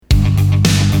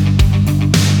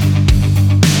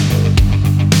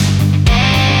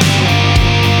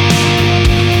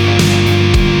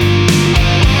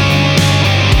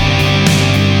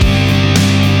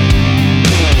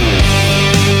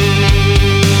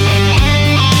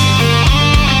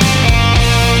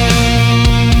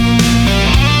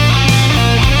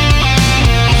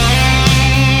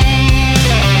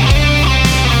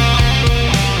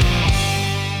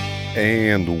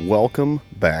welcome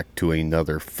back to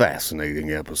another fascinating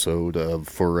episode of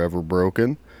Forever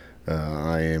Broken.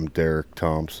 I am Derek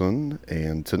Thompson,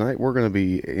 and tonight we're going to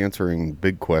be answering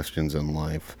big questions in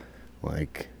life.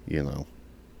 Like, I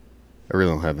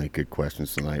really don't have any good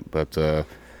questions tonight, but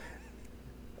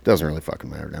doesn't really fucking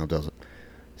matter now, does it?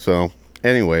 So,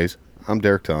 anyways, I'm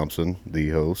Derek Thompson, the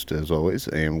host, as always,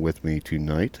 and with me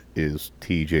tonight is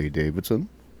TJ Davidson.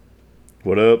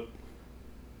 What up?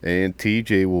 And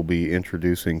TJ will be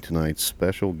introducing tonight's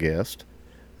special guest.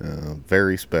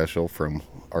 Very special from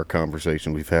our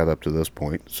conversation we've had up to this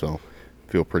point, so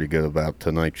feel pretty good about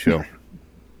tonight's show.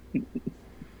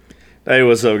 Hey,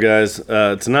 what's up, guys?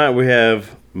 Tonight we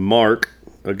have Mark,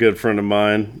 a good friend of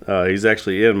mine. He's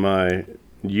actually in my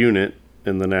unit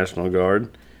in the National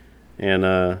Guard,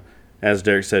 and as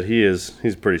Derek said, he's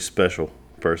a pretty special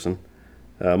person.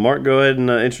 Mark, go ahead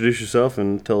and introduce yourself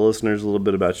and tell listeners a little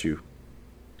bit about you.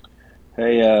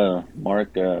 Hey,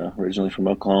 Mark, originally from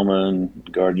Oklahoma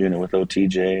and Guard unit with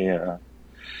OTJ.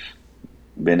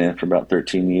 Been in for about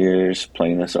 13 years,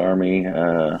 playing this Army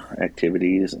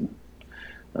activities, and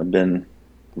I've been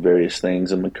various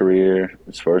things in my career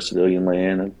as far as civilian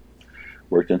land. I've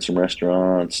worked in some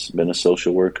restaurants, been a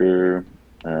social worker.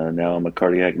 Now I'm a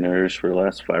cardiac nurse for the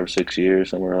last 5 or 6 years,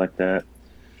 somewhere like that.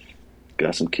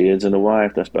 Got some kids and a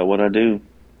wife. That's about what I do.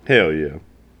 Hell yeah.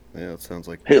 Yeah, it sounds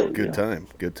like Hell good yeah. time.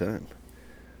 Good time.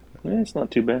 Yeah, it's not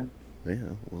too bad. Yeah,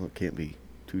 well, it can't be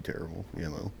too terrible,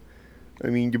 I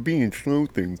mean, you're being slow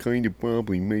thing kind of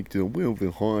probably makes it a little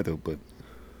bit harder, but...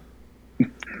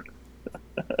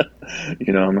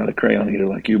 I'm not a crayon eater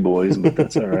like you boys, but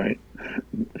that's all right.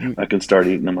 I can start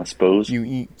eating them, I suppose. You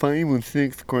eat 5 or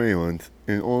 6 crayons,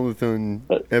 and all of a sudden,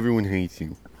 everyone hates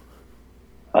you.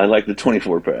 I like the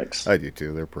 24 packs. I do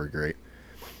too. They're pretty great.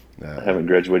 I haven't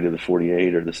graduated to the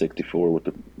 48 or the 64 with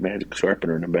the magic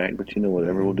sharpener in the back, but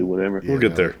whatever, we'll do whatever. We'll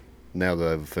get there. Now that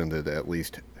I've offended at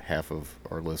least half of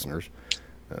our listeners.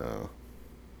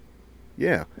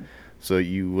 Yeah. So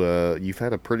you've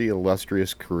had a pretty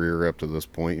illustrious career up to this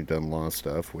point. You've done a lot of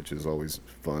stuff, which is always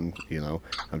fun,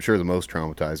 I'm sure the most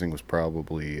traumatizing was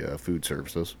probably food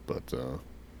services, but...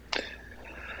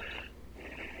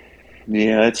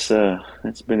 Yeah, it's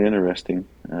been interesting.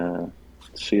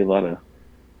 See a lot of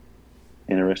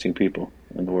interesting people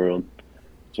in the world,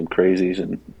 some crazies,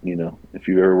 and if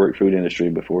you've ever worked food industry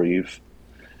before, you've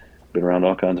been around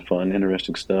all kinds of fun,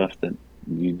 interesting stuff that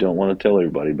you don't want to tell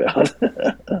everybody about.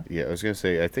 Yeah, I was gonna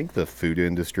say, I think the food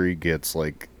industry gets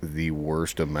like the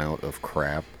worst amount of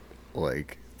crap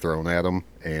thrown at them,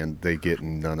 and they get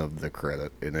none of the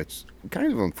credit, and it's kind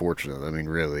of unfortunate. I mean,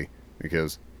 really,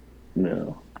 because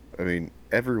No, I mean,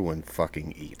 everyone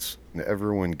fucking eats.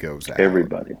 Everyone goes out.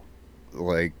 everybody.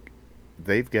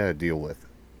 They've got to deal with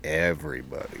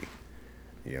everybody.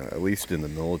 At least in the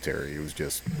military, it was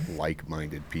just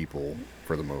like-minded people,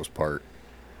 for the most part,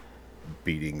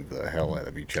 beating the hell out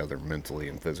of each other mentally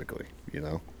and physically,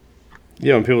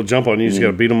 Yeah, when people jump on you, you just got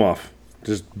to beat them off.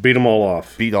 Just beat them all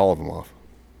off. Beat all of them off.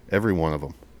 Every one of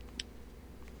them.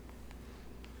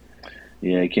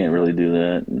 Yeah, you can't really do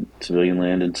that in civilian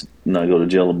land and not go to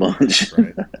jail a bunch.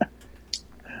 Right.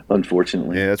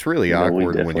 Unfortunately. Yeah, it's really we awkward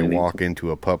when definitely you need walk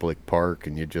into a public park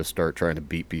and you just start trying to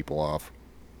beat people off.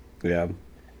 Yeah.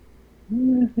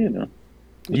 a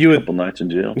You couple nights in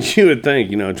jail. You would think,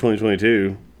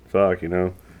 2022, fuck,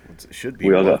 It should be.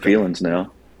 We all got welcome. feelings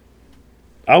now.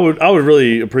 I would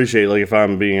really appreciate, if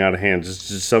I'm being out of hand, just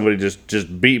somebody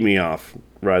just beat me off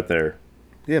right there.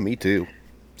 Yeah, me too.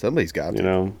 Somebody's got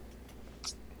to.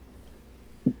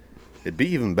 It'd be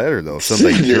even better though if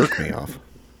somebody jerked me off.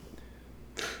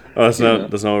 Oh, that's not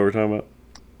what we're talking about.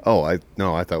 Oh, I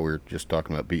thought we were just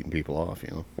talking about beating people off.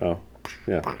 Oh,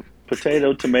 yeah.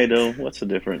 Potato, tomato, what's the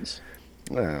difference?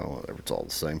 Well, whatever, it's all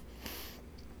the same.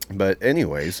 But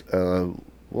anyways,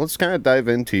 let's kind of dive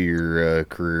into your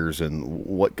careers and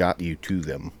what got you to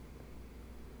them.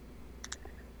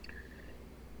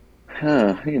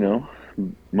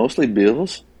 Mostly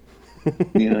bills.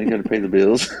 You got to pay the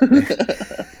bills.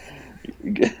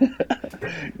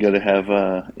 Got to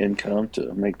have income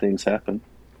to make things happen.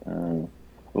 I've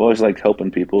always liked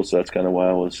helping people, so that's kind of why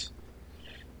I was,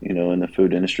 in the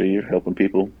food industry. You're helping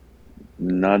people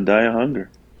not die of hunger,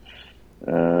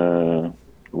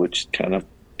 which kind of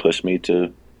pushed me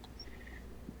to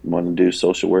want to do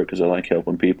social work because I like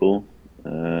helping people,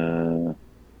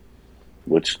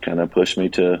 which kind of pushed me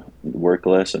to work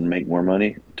less and make more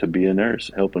money to be a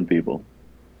nurse, helping people.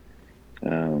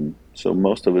 So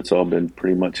most of it's all been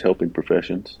pretty much helping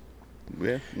professions.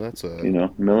 Yeah, that's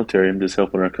military. I'm just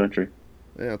helping our country.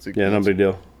 Yeah, that's no big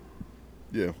deal.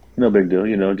 Yeah, no big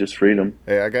deal. Just freedom.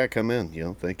 Hey, I gotta come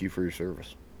in. Thank you for your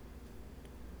service.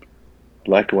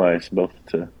 Likewise, both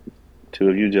to two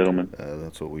of you gentlemen.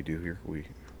 That's what we do here. We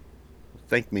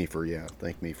thank me for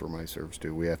my service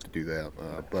too. We have to do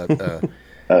that.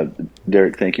 Uh,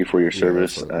 Derek, thank you for your Yeah,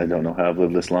 service. I don't know how I've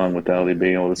lived this long without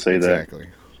being able to say exactly.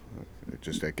 I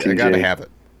TJ, gotta have it.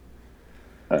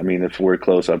 that. I mean, if we're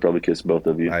close, I'd probably kiss both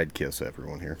of you. I'd kiss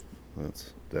everyone here.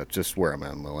 That's just where I'm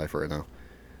at in my life right now.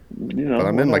 You know, But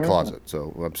I'm in my whatever. closet,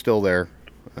 so I'm still there.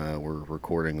 We're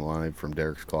recording live from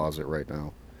Derek's closet right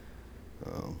now.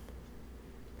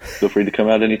 Feel free to come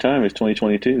out anytime. It's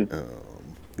 2022.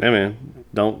 Hey man,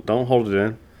 don't hold it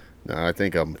in. No, I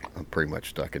think I'm pretty much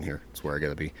stuck in here. It's where I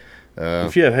gotta be.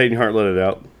 If you have hate in your heart, let it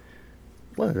out.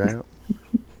 Let it out.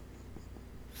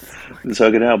 Let's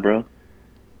hug it out, bro.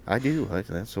 I do.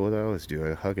 That's what I always do.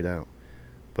 I hug it out.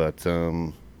 But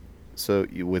so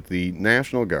with the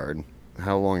National Guard,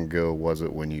 how long ago was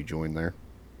it when you joined there?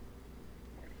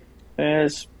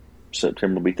 As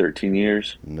September will be 13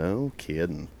 years. No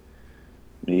kidding.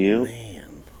 You?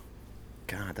 Man,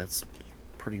 God, that's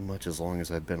pretty much as long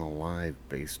as I've been alive,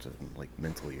 based on like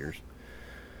mental years.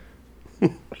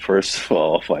 First of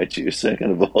all, I'll fight you.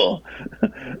 Second of all,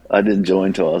 I didn't join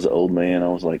until I was an old man. I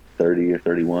was like 30 or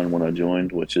 31 when I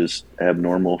joined, which is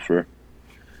abnormal for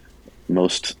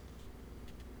most,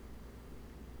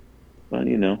 well,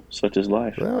 you know, such is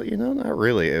life. Well, not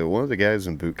really. One of the guys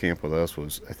in boot camp with us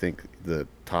was, I think, the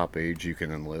top age you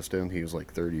can enlist in. He was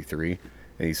like 33,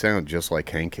 and he sounded just like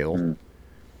Hank Hill. Mm.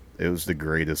 It was the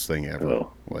greatest thing ever.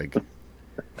 Oh. Like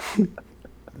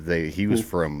he was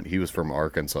from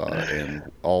Arkansas,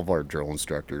 and all of our drill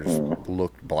instructors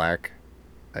looked black.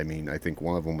 I mean, I think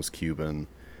one of them was Cuban,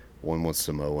 one was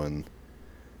Samoan.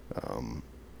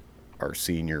 Our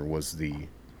senior was the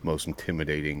most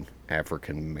intimidating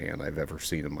African man I've ever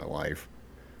seen in my life.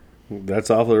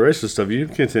 That's awfully racist of you.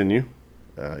 Continue.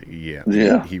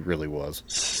 Yeah. He really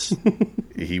was.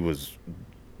 He was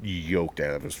yoked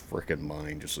out of his freaking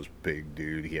mind. Just this big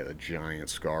dude. He had a giant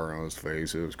scar on his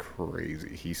face. It was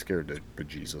crazy. He scared the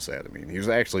bejesus out of me. And he was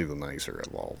actually the nicer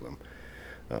of all of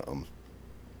them.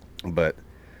 But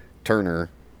Turner,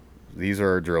 these are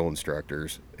our drill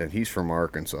instructors, and he's from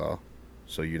Arkansas,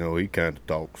 so he kind of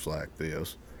talks like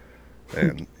this,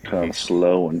 and Kind of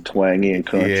slow and twangy and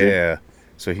country. yeah.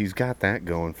 So he's got that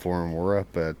going for him. We're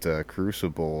up at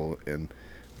Crucible, and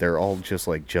they're all just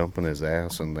like jumping his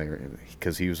ass, and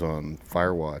because he was on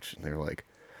Firewatch, and they're like,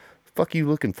 "Fuck you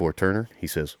looking for, Turner?" He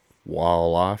says,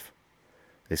 "Wildlife."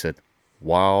 They said,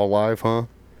 "Wildlife, huh?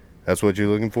 That's what you're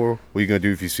looking for? What are you gonna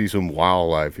do if you see some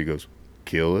wildlife?" He goes,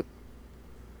 "Kill it."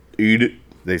 Eat it.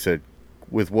 They said,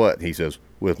 "With what?" He says,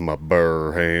 "With my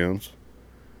bare hands."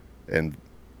 And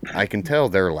I can tell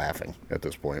they're laughing at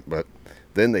this point, but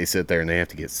then they sit there and they have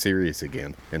to get serious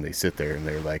again. And they sit there and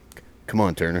they're like, "Come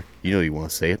on, Turner. You know you want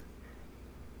to say it.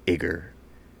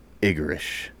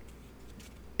 Iggerish,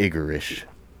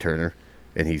 Turner."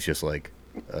 And he's just like,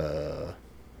 I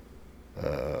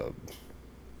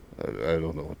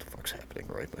don't know what the fuck's happening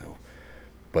right now.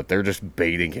 But they're just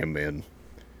baiting him in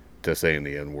to saying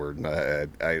the N-word. And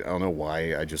I don't know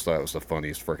why. I just thought it was the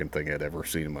funniest freaking thing I'd ever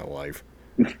seen in my life.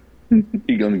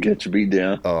 He gonna get you beat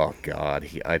down. Oh, God.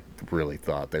 I really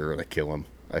thought they were going to kill him.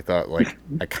 I thought,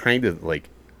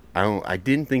 I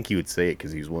didn't think he would say it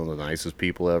because he's one of the nicest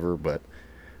people ever, but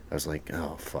I was like,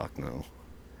 oh, fuck no.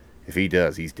 If he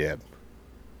does, he's dead.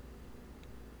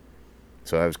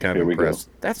 So I was kind of Here we go. impressed.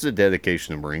 That's the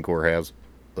dedication the Marine Corps has,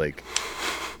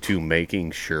 to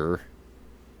making sure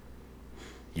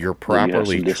you're Well, you have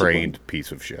properly some discipline. trained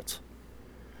piece of shits.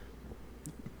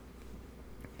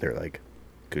 They're like,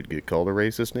 could get called a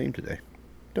racist name today.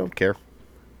 Don't care.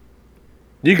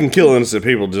 You can kill innocent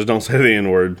people, just don't say the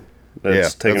N-word.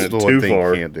 That's taking that's it the one too thing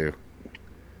far. you can't do.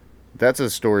 That's a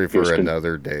story for Here's con-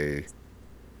 another day.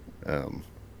 And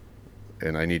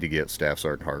I need to get Staff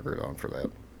Sergeant Hargert on for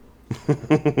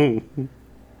that.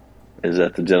 Is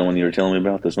that the gentleman you were telling me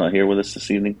about that's not here with us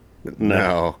this evening?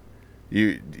 No.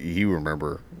 You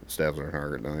remember Staff Sergeant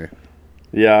Hargert, don't you?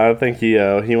 Yeah, I think he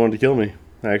wanted to kill me,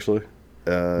 actually.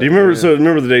 Do you remember? So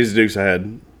remember the Daisy Dukes I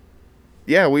had?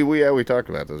 Yeah, we talked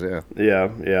about this, yeah.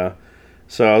 Yeah.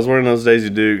 So I was wearing those Daisy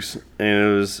Dukes, and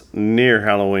it was near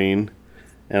Halloween,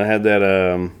 and I had that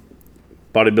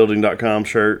bodybuilding.com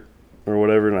shirt or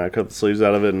whatever, and I cut the sleeves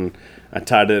out of it, and I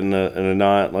tied it in a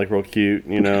knot, like real cute,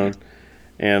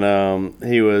 And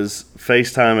he was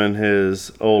FaceTiming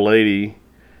his old lady,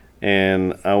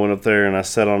 and I went up there and I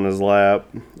sat on his lap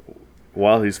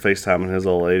while he's FaceTiming his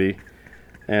old lady,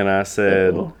 and I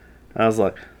said, Uh-oh. I was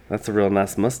like, "That's a real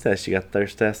nice mustache you got there,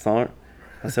 Staff Sergeant."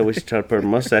 I said, "We should try to put our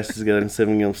mustaches together and see if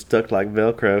we can get them stuck like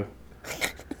Velcro."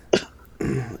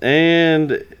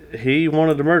 And he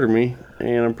wanted to murder me,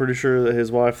 and I'm pretty sure that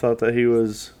his wife thought that he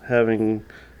was having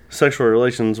sexual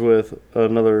relations with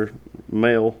another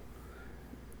male.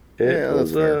 It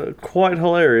was quite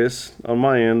hilarious on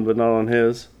my end, but not on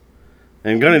his.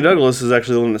 And Gunny Douglas is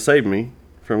actually the one that saved me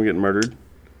from getting murdered.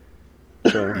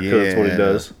 So, that's what he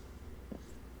does.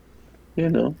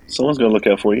 Someone's going to look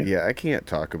out for you. Yeah, I can't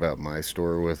talk about my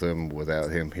story with him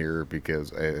without him here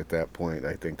because at that point,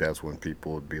 I think that's when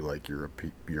people would be like, "You're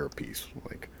a piece."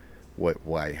 Like, what?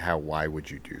 Why? How? Why would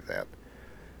you do that?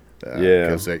 Yeah,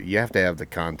 because you have to have the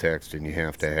context and you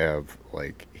have to have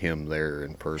like him there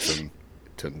in person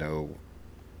to know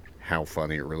how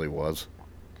funny it really was.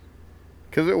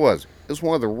 Because it was. It's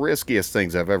one of the riskiest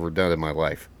things I've ever done in my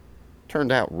life.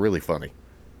 Turned out really funny.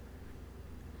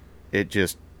 It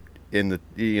just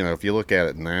if you look at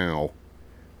it now,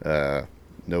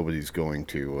 nobody's going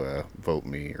to vote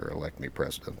me or elect me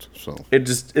president. So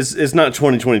it's not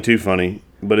 2022 funny,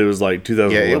 but it was like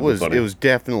 2011. Yeah, it was funny. It was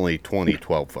definitely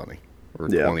 2012 funny or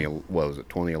 20. What was it?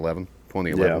 2011.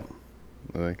 2011. Yeah.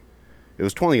 I think it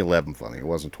was 2011 funny. It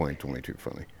wasn't 2022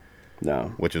 funny.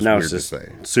 No, which is now weird it's just to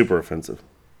say. Super offensive.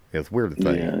 Yeah, it's weird to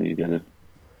say. Yeah, you gotta.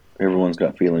 Everyone's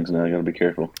got feelings now. You gotta be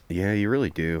careful. Yeah, you really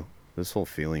do. This whole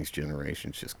feelings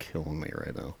generation's just killing me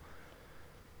right now.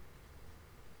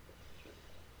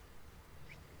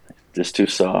 Just too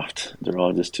soft. They're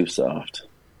all just too soft.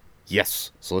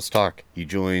 Yes. So let's talk. You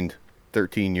joined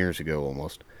 13 years ago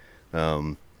almost.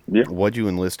 Yeah. What'd you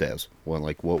enlist as? What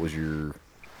was your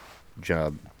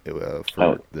job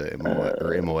for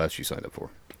the MOS you signed up for?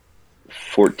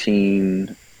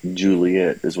 14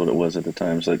 Juliet is what it was at the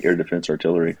time. It's like air defense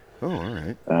artillery. Oh, all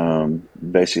right.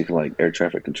 Basically like air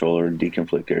traffic controller,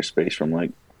 deconflict airspace from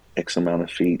like X amount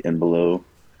of feet and below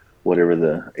whatever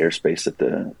the airspace that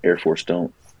the Air Force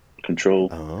don't control.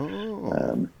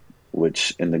 Oh.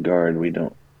 Which in the Guard we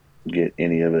don't get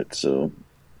any of it, so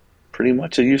pretty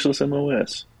much a useless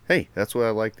MOS. Hey, that's what I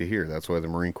like to hear. That's why the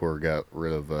Marine Corps got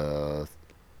rid of the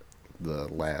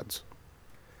LADs,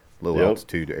 low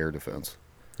altitude air defense.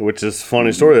 Which is a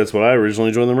funny story. That's what I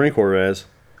originally joined the Marine Corps as.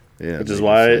 Yeah, which is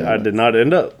why I did not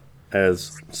end up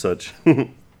as such.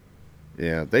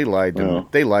 Yeah, they lied to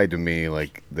They lied to me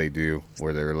like they do,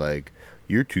 where they're like,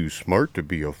 "You're too smart to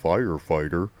be a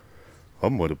firefighter.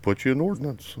 I'm going to put you in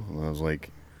ordnance." And I was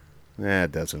like,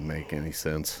 "That doesn't make any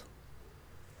sense."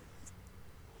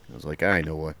 I was like, I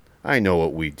know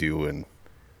what we do in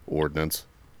ordnance.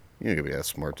 You're not going to be that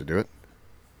smart to do it.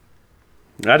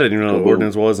 I didn't even know what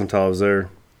ordnance was until I was there.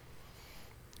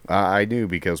 I knew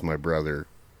because my brother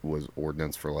was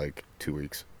ordnance for like 2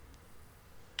 weeks.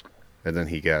 And then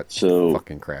he got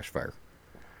fucking crash fire.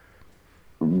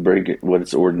 Break it. What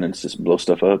is ordnance? Just blow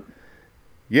stuff up?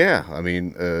 Yeah, I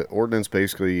mean, ordnance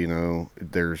basically,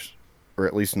 there's, or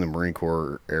at least in the Marine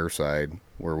Corps air side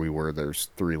where we were, there's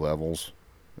 3 levels.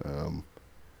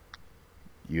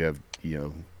 You have,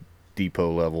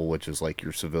 depot level, which is like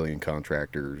your civilian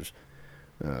contractors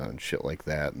and shit like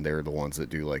that. And they're the ones that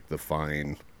do like the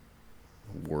fine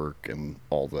work and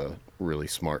all the really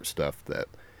smart stuff that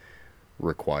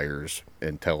requires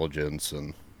intelligence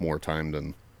and more time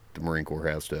than the Marine Corps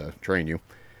has to train you.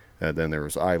 Then there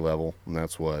was eye level, and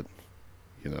that's what,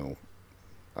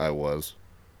 I was.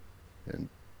 And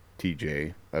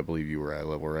TJ, I believe you were eye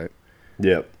level, right?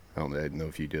 Yep. I don't know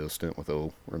if you did a stint with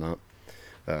O or not.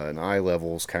 And eye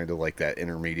level is kind of like that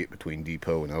intermediate between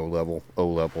depot and O level. O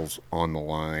level's on the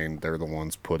line. They're the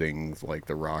ones putting like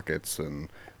the rockets and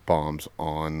bombs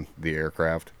on the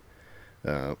aircraft.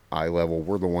 Eye level,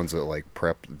 we're the ones that like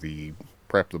prep the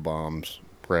bombs,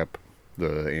 prep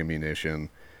the ammunition,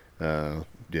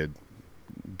 did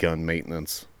gun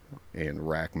maintenance and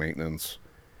rack maintenance.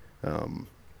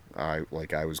 I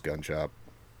was gun shop.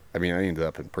 I mean, I ended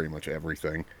up in pretty much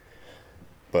everything.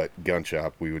 But gun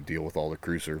shop, we would deal with all the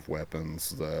crew serve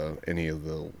weapons, any of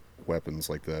the weapons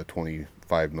like the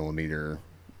 25 millimeter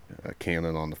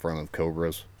cannon on the front of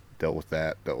Cobras. Dealt with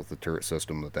that. Dealt with the turret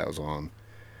system that was on.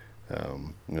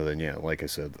 Then like I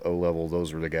said, O level,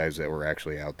 those were the guys that were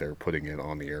actually out there putting it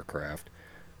on the aircraft,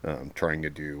 trying to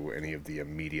do any of the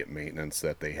immediate maintenance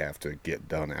that they have to get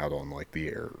done out on like the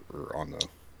air or on the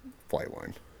flight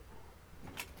line.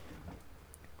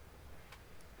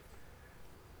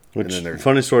 Which,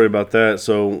 funny story about that.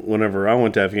 So whenever I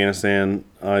went to Afghanistan,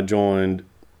 I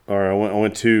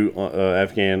went to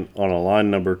Afghan on a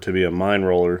line number to be a mine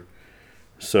roller.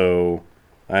 So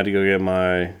I had to go get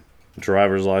my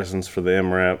driver's license for the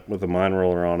MRAP with a mine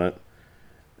roller on it.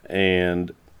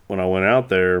 And when I went out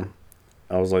there,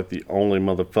 I was like the only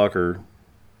motherfucker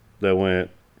that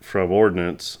went from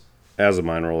ordnance as a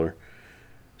mine roller.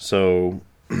 So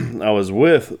I was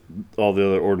with all the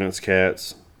other ordnance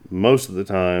cats most of the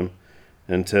time,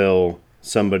 until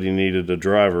somebody needed a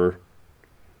driver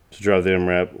to drive the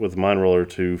MRAP with the mine roller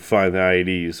to find the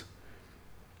IEDs.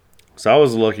 So I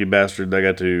was a lucky bastard that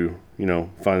got to,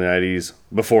 find the IEDs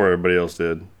before everybody else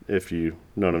did, if you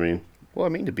know what I mean. Well, I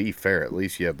mean, to be fair, at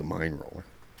least you have the mine roller.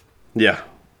 Yeah.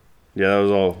 Yeah, that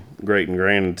was all great and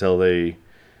grand until they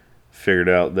figured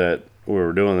out that we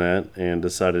were doing that and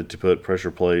decided to put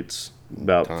pressure plates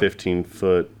about 15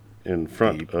 foot in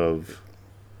front Deep. of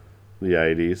the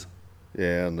IEDs.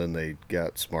 Yeah, and then they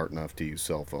got smart enough to use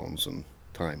cell phones and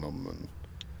time them, and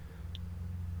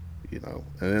and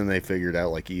then they figured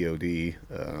out like EOD.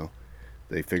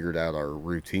 They figured out our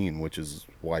routine, which is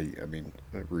why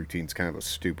a routine's kind of a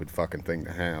stupid fucking thing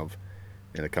to have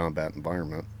in a combat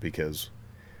environment, because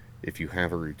if you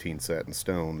have a routine set in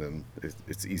stone, then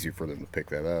it's easier for them to pick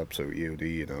that up. So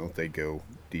EOD, they go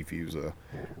defuse a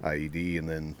IED, and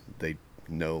then they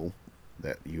know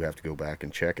that you have to go back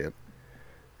and check it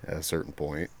at a certain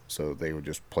point. So they would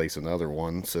just place another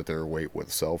one, sit there, wait with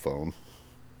a cell phone.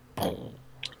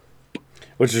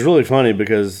 Which is really funny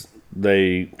because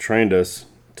they trained us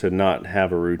to not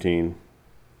have a routine.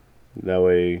 That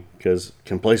way, because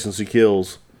complacency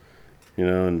kills,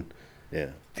 and Yeah.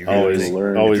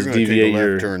 always deviate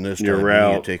your turn this your time, route.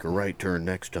 You need to take a right turn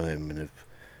next time, and if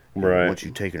once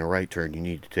you've taken a right turn, you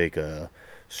need to take a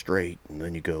straight, and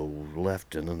then you go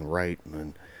left and then right, and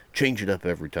then change it up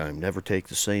every time. Never take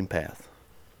the same path.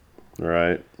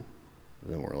 Right.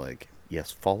 Then we're like,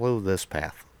 yes, follow this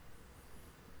path.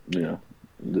 Yeah.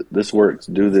 This works.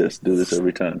 Do this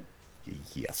every time.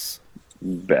 Yes.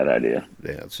 Bad idea.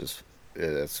 Yeah,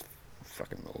 it's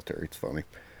fucking military. It's funny.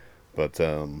 But,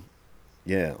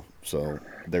 yeah, so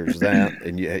there's that.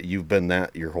 And you've been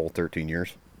that your whole 13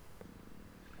 years?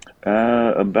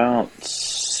 About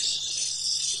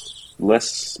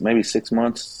maybe 6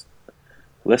 months,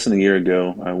 less than a year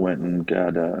ago, I went and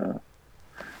got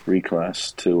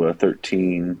reclassed to a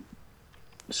 13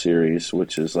 series,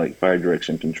 which is like fire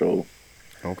direction control.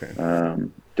 Okay.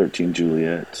 13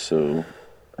 Juliet. So,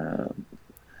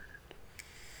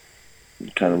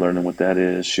 kind of learning what that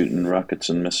is, shooting rockets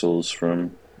and missiles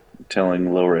from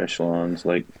telling lower echelons,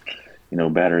 like,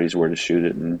 batteries where to shoot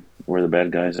it and where the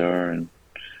bad guys are, and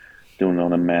doing it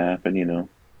on a map, and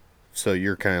So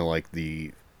you're kind of like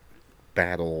the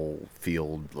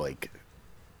battlefield, like,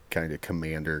 kind of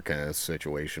commander kind of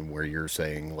situation where you're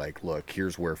saying, like, look,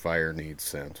 here's where fire needs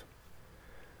sent.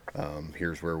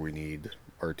 Here's where we need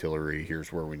artillery.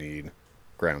 Here's where we need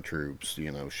ground troops,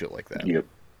 shit like that. Yep.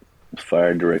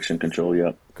 Fire direction control,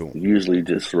 yep. Cool. Usually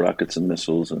just rockets and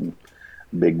missiles and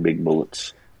big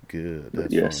bullets. Good.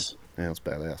 That's yes. fun. Yeah, that's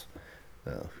badass.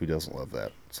 Who doesn't love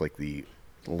that? It's like the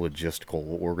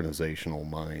logistical, organizational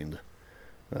mind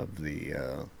of the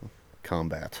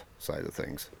combat side of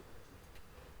things.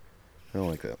 I don't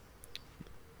like that.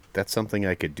 That's something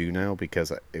I could do now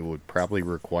because it would probably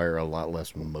require a lot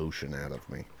less motion out of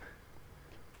me.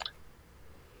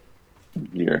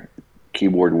 You're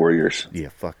keyboard warriors. Yeah,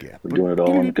 fuck yeah. We're doing it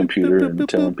all on the computer and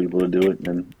telling people to do it,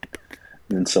 and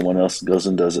then someone else goes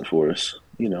and does it for us.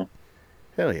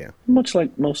 Hell yeah. Much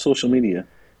like most social media.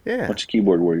 Yeah. Bunch of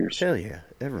keyboard warriors. Hell yeah.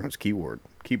 Everyone's keyboard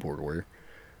warrior.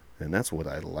 And that's what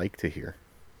I like to hear.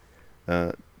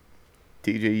 TJ,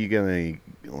 you got any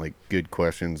good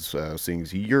questions? Seeing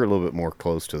as you're a little bit more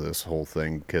close to this whole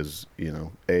thing, because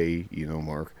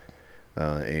Mark,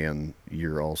 and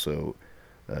you're also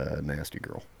a nasty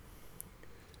girl.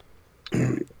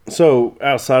 So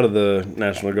outside of the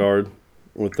National Guard,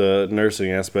 with the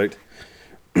nursing aspect,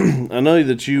 I know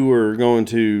that you were going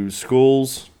to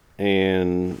schools,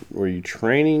 and were you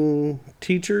training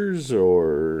teachers,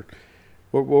 or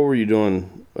what were you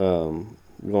doing?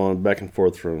 Going back and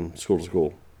forth from school to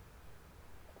school?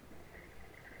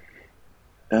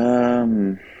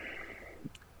 I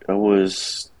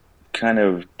was kind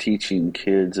of teaching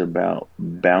kids about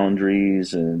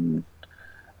boundaries and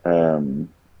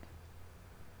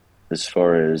as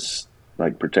far as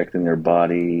like protecting their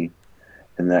body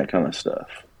and that kind of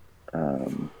stuff.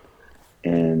 And,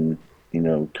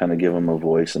 kind of give them a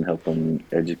voice and help them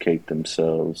educate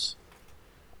themselves.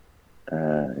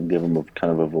 And give them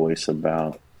kind of a voice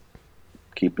about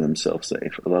keeping themselves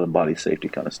safe. A lot of body safety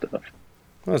kind of stuff.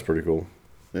 That's pretty cool.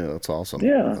 Yeah, that's awesome.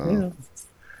 Yeah.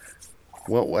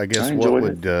 Well, I guess what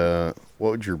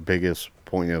would your biggest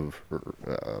point of,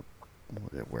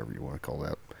 whatever you want to call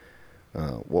that,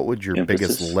 what would your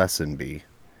emphasis? biggest lesson be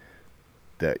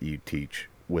that you teach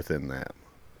within that?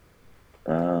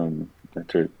 That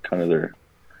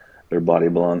their body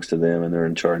belongs to them and they're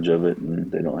in charge of it, and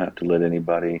they don't have to let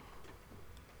anybody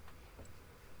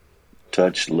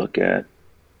touch, look at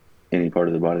any part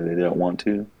of the body they don't want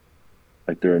to.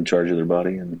 like they're in charge of their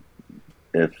body, and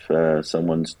if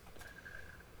someone's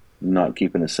not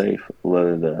keeping it safe,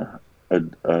 let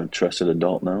a trusted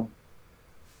adult know.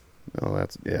 Oh,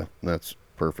 that's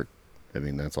perfect. I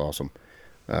mean, that's awesome.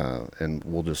 And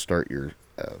we'll just start your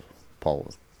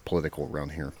political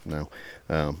around here now.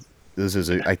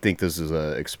 I think this is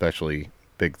a especially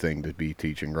big thing to be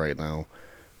teaching right now,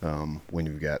 when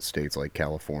you've got states like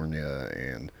California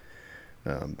and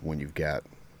when you've got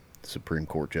Supreme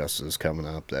Court justices coming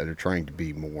up that are trying to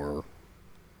be more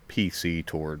PC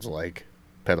towards like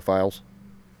pedophiles.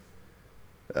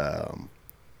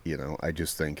 I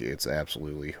just think it's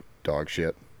absolutely dog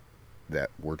shit that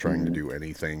we're trying to Mm-hmm. do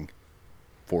anything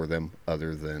for them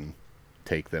other than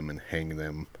take them and hang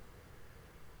them,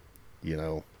 you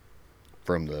know,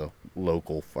 from the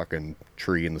local fucking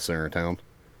tree in the center of town.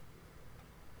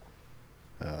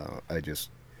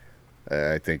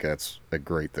 I think that's a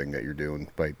great thing that you're doing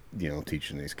by,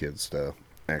 teaching these kids to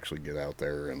actually get out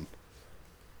there and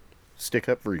stick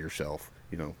up for yourself.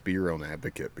 Be your own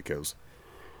advocate because,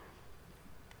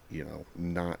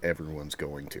 not everyone's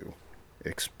going to,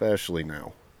 especially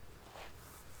now.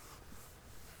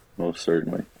 Most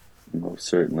certainly, most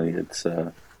certainly, it's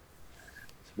a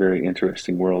very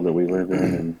interesting world that we live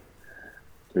in, and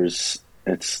it's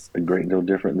a great deal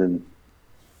different than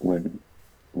when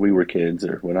we were kids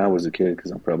or when I was a kid, because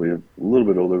I'm probably a little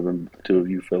bit older than the two of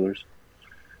you fellers.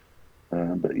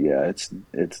 But yeah,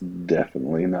 it's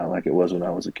definitely not like it was when I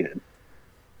was a kid.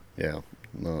 Yeah,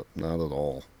 not at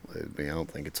all. I mean, I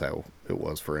don't think it's how it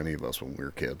was for any of us when we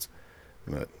were kids.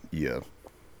 But yeah,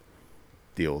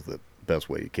 deal with it best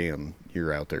way you can.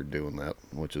 You're out there doing that,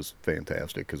 which is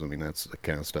fantastic. Because I mean, that's the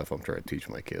kind of stuff I'm trying to teach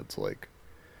my kids. Like,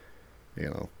 you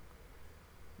know,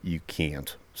 you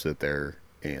can't sit there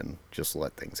and just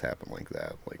let things happen like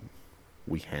that. Like,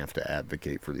 we have to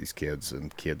advocate for these kids,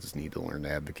 and kids need to learn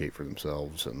to advocate for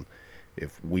themselves. And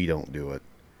if we don't do it,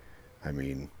 I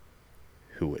mean,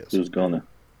 who is? Who's gonna?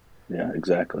 Yeah,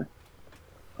 exactly.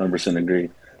 100% agree.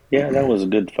 Yeah, that was a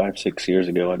good 5, 6 years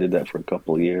ago. I did that for a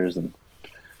couple of years, and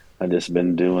I just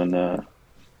been doing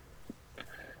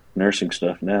nursing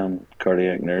stuff now. I'm a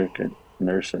cardiac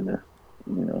nurse at a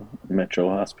Metro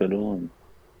Hospital, and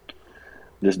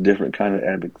just different kind of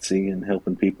advocacy and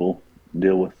helping people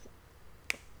deal with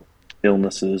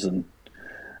illnesses and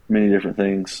many different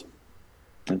things.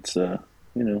 It's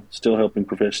still helping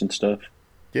profession stuff.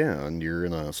 Yeah, and you're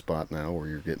in a spot now where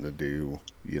you're getting to do,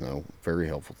 very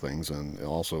helpful things, and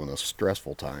also in a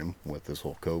stressful time with this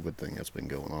whole COVID thing that's been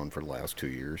going on for the last 2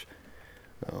 years.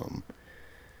 Um,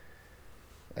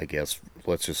 I guess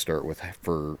let's just start with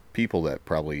for people that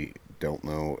probably don't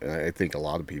know, and I think a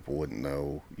lot of people wouldn't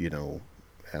know,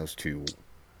 as to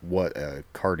what a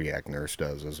cardiac nurse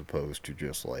does as opposed to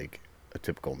just like a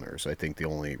typical nurse. I think the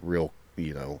only real,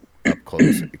 up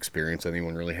close experience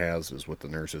anyone really has is with the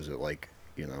nurses at like,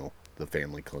 the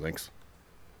family clinics.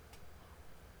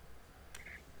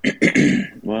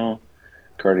 Well,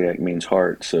 cardiac means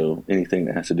heart, so anything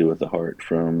that has to do with the heart,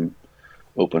 from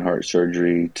open heart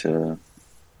surgery to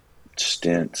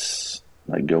stents,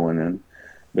 like going in.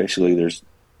 Basically,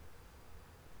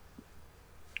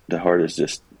 the heart is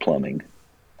just plumbing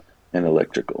and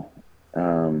electrical.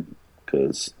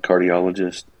 Because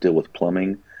cardiologists deal with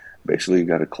plumbing. Basically, you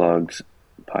got a clogged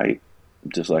pipe,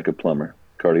 just like a plumber.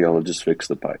 Cardiologists fix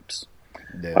the pipes.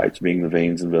 Yeah. Pipes being the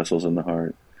veins and vessels in the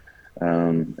heart.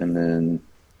 And then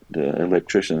the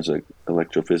electricians, like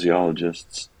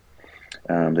electrophysiologists,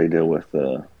 they deal with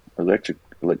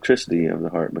electricity of the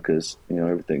heart, because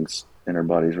everything's in our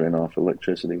bodies ran off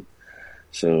electricity.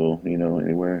 So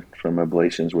anywhere from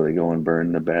ablations where they go and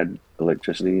burn the bad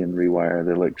electricity and rewire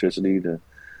the electricity to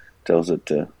tells it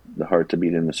to the heart to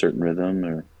beat in a certain rhythm,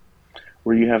 or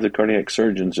where you have the cardiac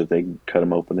surgeons that they cut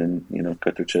them open and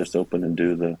cut their chest open and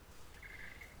do the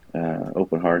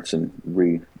open hearts and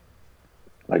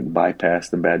bypass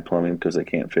the bad plumbing because they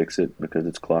can't fix it because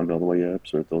it's clogged all the way up.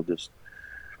 So they'll just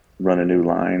run a new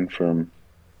line from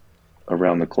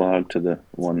around the clog to the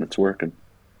one that's working.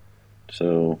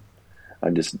 So I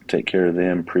just take care of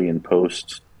them pre and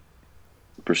post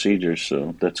procedures.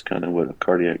 So that's kind of what a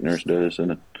cardiac nurse does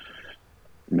in a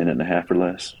minute and a half or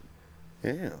less.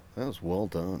 Yeah, that was well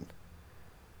done.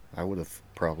 I would have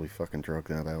probably fucking drug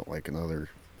that out like another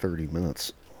 30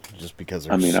 minutes just because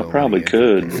there's I so probably many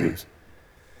could. intricacies.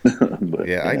 But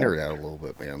Yeah, I nerd out a little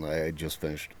bit, man. I had just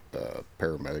finished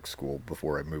paramedic school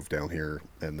before I moved down here,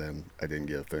 and then I didn't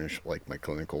get to finish like my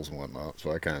clinicals and whatnot.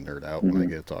 So I kind of nerd out when I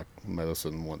get to talk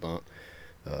medicine and whatnot.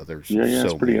 There's Yeah,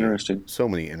 it's pretty interesting. so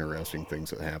many interesting things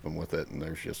that happen with it, and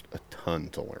there's just a ton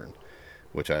to learn.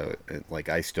 which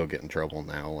I still get in trouble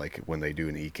now. Like when they do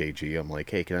an EKG, I'm like,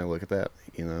 hey, can I look at that?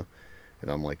 And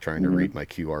I'm like trying to Mm-hmm. read my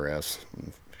QRS.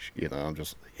 And, I'm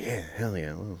just yeah, hell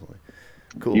yeah. I was like,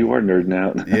 cool. You are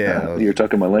nerding Yeah, out. You're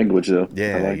talking my language, though.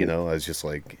 yeah, I like it. I was just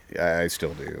like, I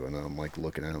still do, and I'm like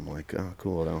looking at them like, oh,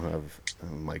 cool. I don't have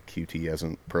my QT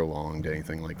hasn't prolonged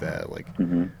anything like that. Like,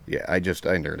 Mm-hmm. yeah, I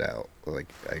nerd out. Like,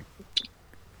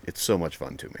 it's so much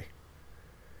fun to me.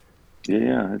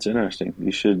 Yeah, it's interesting.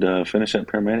 You should finish that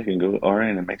paramedic and go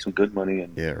RN and make some good money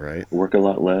and Yeah, right. work a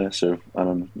lot less. Or I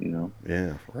don't.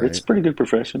 Yeah, It's right. a pretty good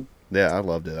profession. Yeah, I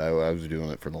loved it. I was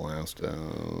doing it for the last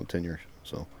 10 years.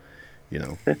 So, you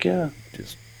know, Heck yeah.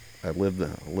 just I live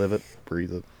it,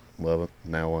 breathe it, love it.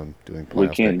 Now I'm doing We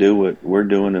plastic. can't do what we're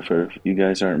doing if you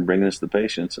guys aren't bringing us the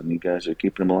patients and you guys are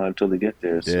keeping them alive until they get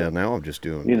there. Yeah, So, now I'm just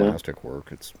doing you know, plastic work.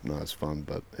 It's not as fun,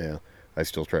 but yeah, I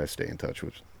still try to stay in touch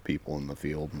with people in the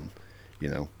field and, you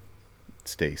know,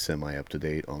 stay semi up to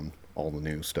date on all the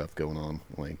new stuff going on.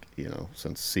 Like,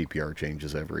 since CPR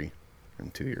changes every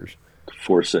in 2 years.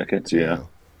 4 seconds. Yeah.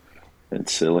 Yeah.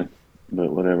 It's silly,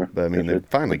 but whatever. But I mean, they've If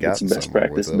finally it's gotten best somewhere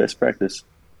practice, with it. best practice.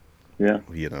 Yeah.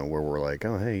 Where we're like,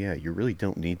 oh, hey, yeah, you really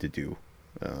don't need to do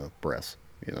breaths,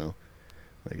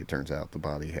 Like it turns out the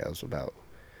body has about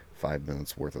 5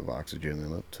 minutes worth of oxygen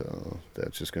in it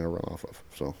that's just going to run off of.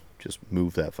 So just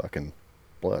move that fucking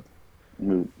blood,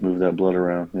 Move that blood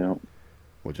around. Yeah,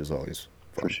 which is always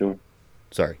fun. for sure.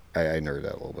 Sorry, I nerded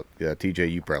out a little bit. Yeah,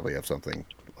 TJ, you probably have something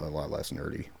a lot less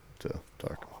nerdy to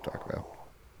talk about.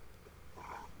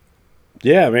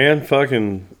 Yeah, man.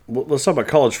 Let's talk about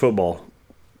college football.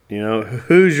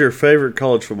 Who's your favorite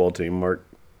college football team, Mark?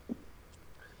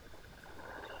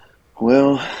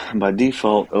 Well, by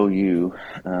default, OU,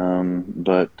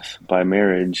 but by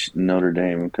marriage, Notre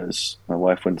Dame, because my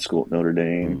wife went to school at Notre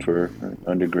Dame for her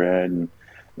undergrad, and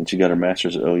she got her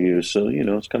master's at OU. So,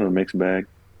 it's kind of a mixed bag.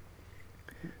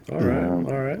 All right, all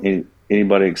right.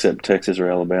 Anybody except Texas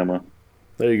or Alabama.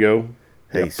 There you go.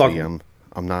 Hey, Yeah, see,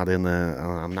 I'm not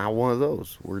I'm not one of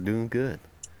those. We're doing good.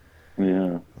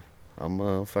 Yeah, I'm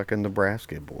a fucking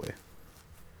Nebraska boy.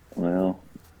 well,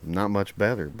 Not much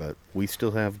better, but we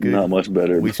still have good. not much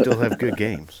better. We but- still have good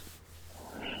games.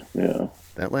 Yeah.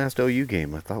 That last OU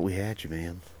game, I thought we had you,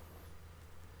 man.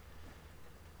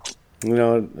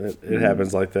 It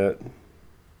happens like that.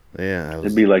 Yeah,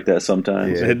 It'd be like that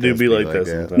sometimes. Yeah. It do does be be like like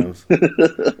that that.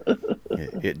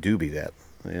 sometimes. it do be that.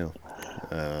 Yeah.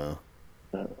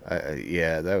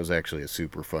 Yeah, that was actually a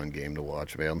super fun game to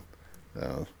watch, man.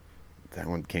 That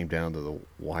one came down to the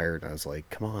wire, and I was like,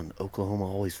 come on, Oklahoma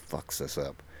always fucks this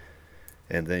up.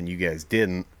 And then you guys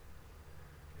didn't,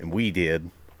 and we did.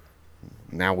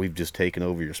 Now we've just taken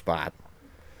over your spot.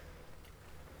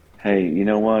 Hey, you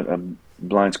know what? A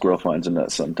blind squirrel finds a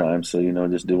nut sometimes. So,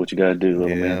 just do what you got to do, little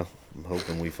Yeah, man. I'm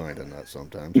hoping we find a nut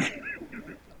sometimes.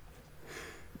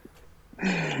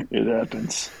 It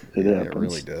happens. It Yeah, happens. it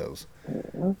really does.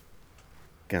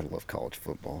 Gotta love college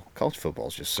football. College football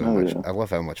is just so Oh, much. yeah. I love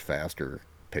how much faster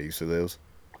pace it is,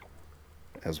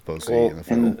 as opposed to Well, the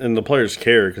NFL. and the players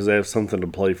care because they have something to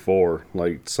play for,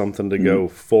 like something to go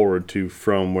forward to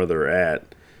from where they're at.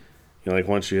 Like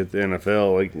once you hit the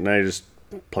NFL, like now you just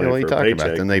play What are for you a talking paycheck.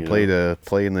 about? Then they play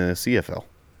in the CFL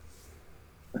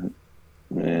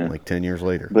Yeah. like 10 years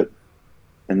later. But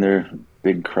and they're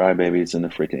big crybabies in the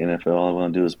freaking NFL. All I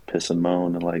want to do is piss and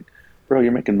moan and like, bro,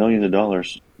 you're making millions of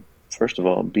dollars. First of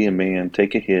all, be a man,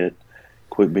 take a hit,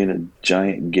 quit being a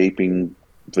giant gaping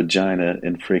vagina,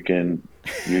 and freaking,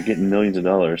 you're getting millions of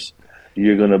dollars.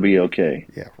 You're gonna be okay.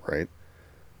 Yeah, right.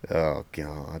 Oh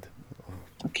God.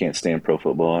 I can't stand pro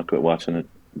football. I quit watching it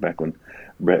back when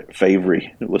Brett Favre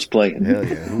was playing. Hell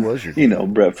yeah. Who was your? You know,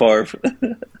 Brett Favre.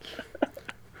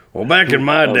 Well, back in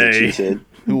my That was a day, cheesehead.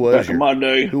 Who was Back your? in my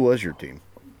day. Who was your team?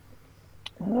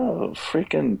 Oh,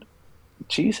 freaking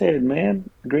cheesehead, man.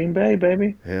 Green Bay,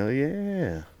 baby. Hell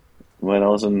yeah. When I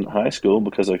was in high school,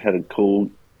 because I had a cool,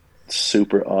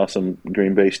 super awesome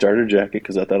Green Bay starter jacket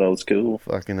because I thought I was cool.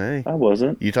 Fucking A. I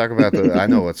wasn't. You talk about the. I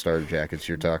know what starter jackets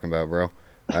you're talking about, bro.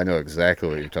 I know exactly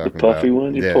what you're The talking about. puffy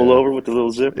one you Yeah. pull over with the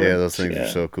little zipper. Yeah, those things Yeah. are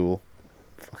so cool.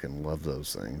 Fucking love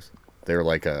those things. They're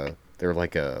like a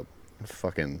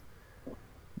fucking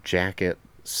jacket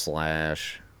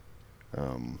slash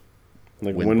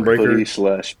like Windbreaker. windbreaker. Hoodie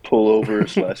slash pullover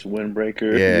slash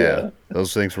windbreaker. yeah.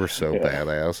 Those things were so Yeah.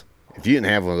 badass. If you didn't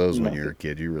have one of those when you were a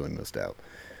kid, you really missed out.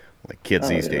 Like kids Oh,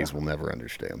 these yeah. days will never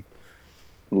understand.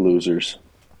 Losers.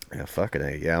 Yeah, fucking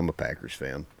A. Yeah, I'm a Packers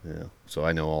fan. Yeah. So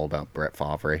I know all about Brett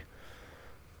Favre.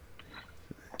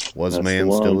 Was the That's man, the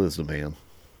one. still is the man.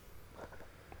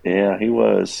 Yeah, he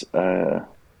was.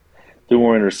 The threw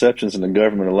more interceptions than the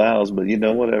government allows, but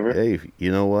whatever. Hey,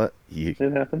 you know what? It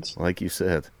happens. Like you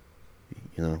said,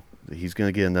 he's going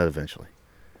to get a nut eventually.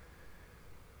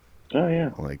 Oh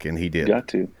yeah, And he did. got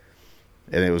to.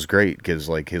 And it was great because,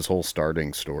 his whole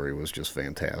starting story was just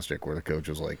fantastic, where the coach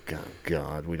was like,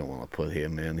 God, we don't want to put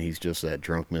him in. He's just that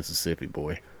drunk Mississippi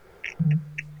boy.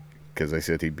 Because they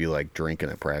said he'd be, drinking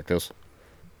at practice.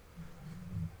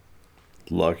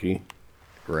 Lucky.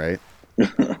 Right? It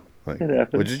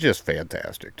happens. Which is just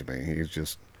fantastic to me. He's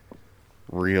just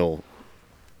real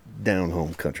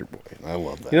down-home country boy. I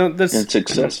love that. And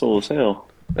successful as hell.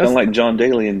 Kind of like John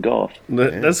Daly in golf.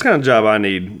 That's the kind of job I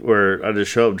need, where I just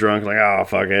show up drunk, oh,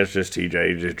 fuck, that's just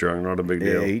TJ. He's just drunk, not a big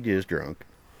deal. Yeah, he just drunk.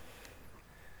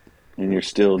 And you're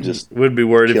still just... Would be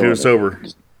worried if he was sober.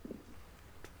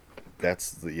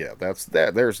 There's the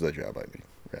job I need.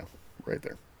 Yeah, right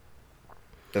there.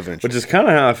 Eventually. Which is kind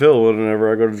of how I feel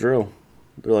whenever I go to drill.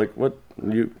 They're like, what?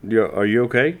 Are you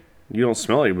okay? You don't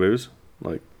smell like booze.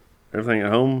 Everything at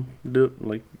home,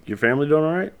 your family doing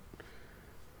all right?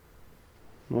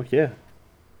 I'm like, yeah.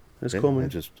 That's cool, man.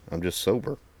 I'm just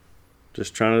sober.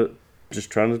 Just trying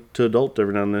to adult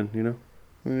every now and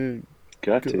then,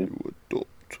 Got to. Adult.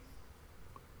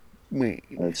 Me.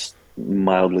 That's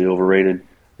mildly overrated.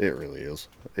 It really is.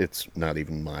 It's not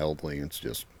even mildly. It's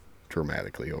just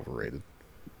dramatically overrated.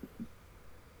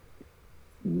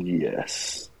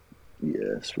 Yes,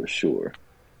 for sure.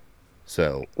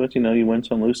 So, but you win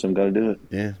some, lose some. Got to do it.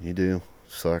 Yeah, you do.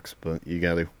 Sucks, but you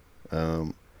got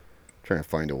to. Trying to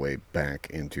find a way back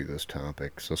into this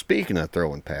topic. So, speaking of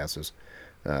throwing passes,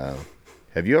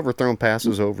 have you ever thrown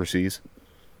passes overseas?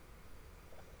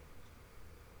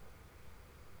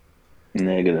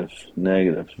 Negative.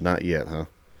 Not yet, huh?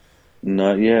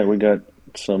 Not yet. We got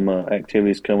some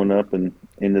activities coming up and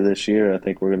into this year. I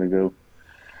think we're going to go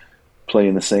play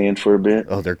in the sand for a bit.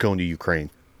 Oh, they're going to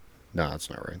Ukraine. No, that's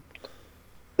not right.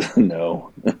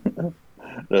 No,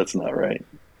 that's not right.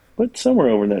 But somewhere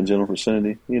over in that general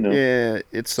vicinity, Yeah,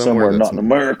 it's somewhere not in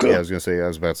America. Yeah, I was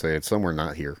about to say, it's somewhere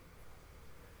not here.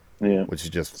 Yeah. Which is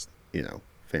just,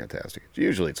 fantastic.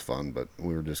 Usually it's fun, but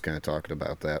we were just kind of talking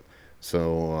about that.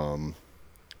 So,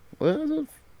 let's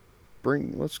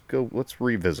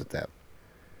revisit that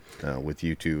with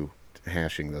you two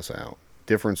hashing this out.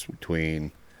 Difference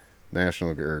between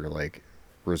National Guard,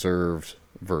 reserves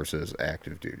versus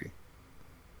active duty.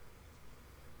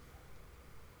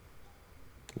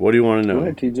 What do you want to know? Go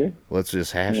ahead, TJ. Let's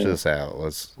just hash this out.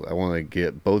 I want to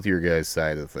get both your guys'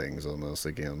 side of things on this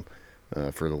again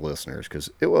for the listeners, because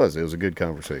it was a good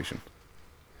conversation.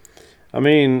 I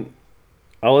mean,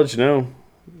 I'll let you know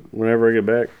whenever I get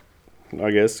back,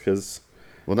 I guess, because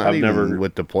not even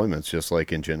with deployments, just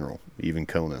in general, even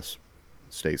CONUS,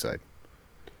 stateside.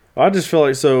 I just feel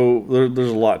like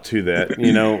there's a lot to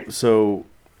that, So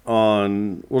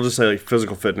we'll just say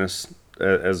physical fitness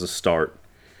as a start.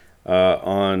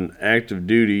 On active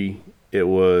duty, it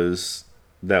was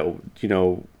that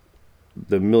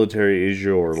the military is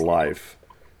your life,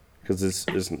 because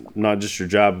it's not just your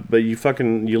job, but you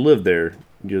live there.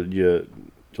 You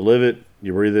live it,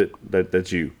 you breathe it.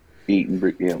 That's you. Eat and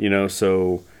breathe. Yeah.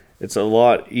 So it's a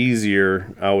lot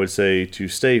easier, I would say, to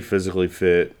stay physically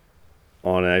fit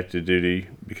on active duty,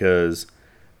 because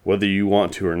whether you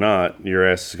want to or not, your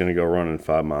ass is going to go running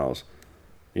 5 miles.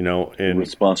 And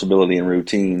responsibility and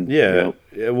routine. Yeah.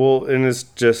 Well, and it's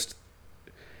just,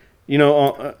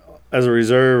 as a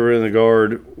reserve or in the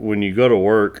Guard, when you go to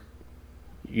work,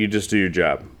 you just do your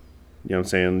job. You know what I'm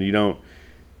saying? You don't,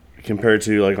 compared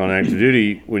to on active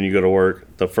duty, when you go to work,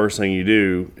 the first thing you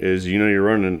do is, you're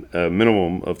running a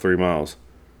minimum of 3 miles.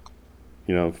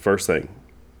 First thing.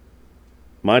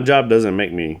 My job doesn't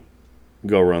make me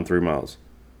go run 3 miles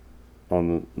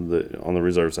on the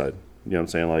reserve side. You know what I'm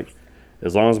saying?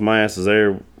 As long as my ass is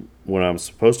there when I'm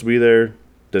supposed to be there,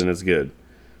 then it's good.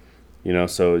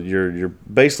 So you're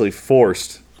basically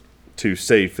forced to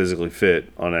stay physically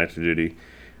fit on active duty,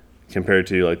 compared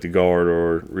to the Guard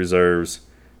or reserves.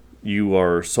 You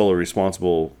are solely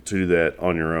responsible to do that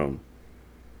on your own,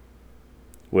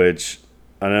 which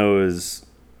I know is,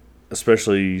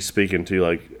 especially speaking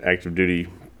to active duty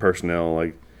personnel,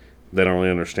 they don't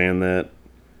really understand that.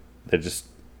 They just,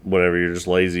 whatever, you're just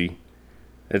lazy.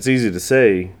 It's easy to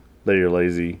say that you're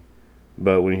lazy,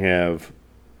 but when you have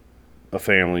a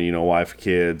family, wife,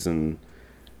 kids, and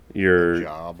your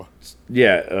job,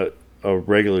 a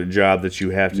regular job that you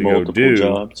have to multiple go do,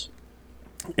 jobs,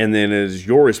 and then it is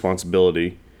your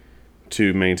responsibility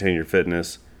to maintain your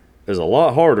fitness, is a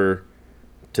lot harder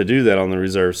to do that on the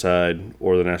reserve side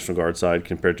or the National Guard side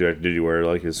compared to active duty, where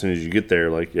as soon as you get there,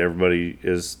 everybody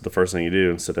is the first thing you do,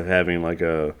 instead of having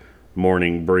a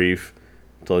morning brief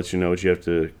to let you know what you have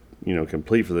to,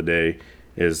 complete for the day.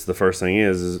 Is the first thing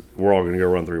is we're all going to go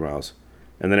run 3 miles,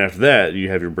 and then after that you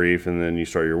have your brief, and then you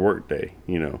start your work day.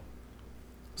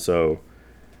 So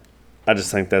I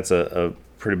just think that's a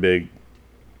pretty big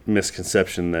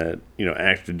misconception that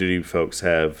active duty folks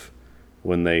have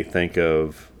when they think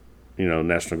of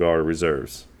National Guard or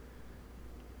reserves.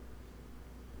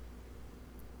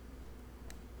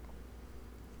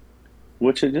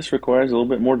 Which it just requires a little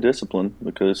bit more discipline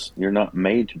because you're not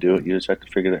made to do it. You just have to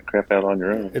figure that crap out on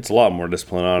your own. It's a lot more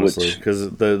discipline, honestly, because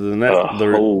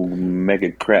a whole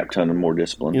mega crap ton of more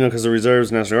discipline. Because the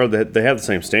reserves, National Guard, they have the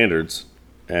same standards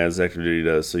as active duty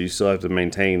does, so you still have to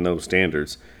maintain those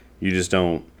standards. You just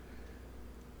don't.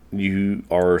 You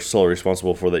are solely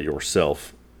responsible for that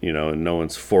yourself, and no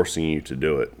one's forcing you to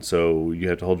do it. So you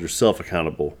have to hold yourself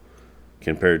accountable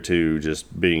compared to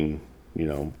just being,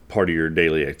 part of your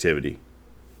daily activity.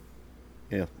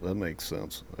 Yeah, that makes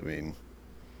sense. I mean,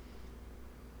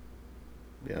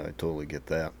 yeah, I totally get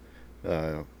that.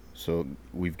 So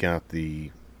we've got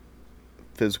the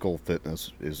physical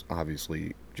fitness is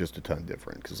obviously just a ton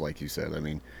different because, like you said, I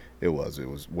mean, it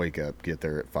was wake up, get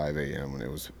there at 5 a.m. and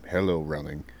it was hello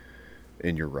running,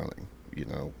 and you're running,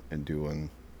 and doing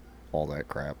all that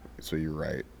crap. So you're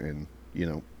right, and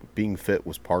being fit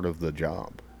was part of the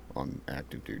job on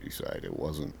active duty side. It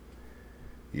wasn't,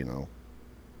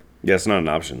 Yeah, it's not an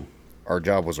option. Our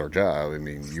job was our job. I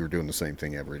mean, you were doing the same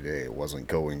thing every day. It wasn't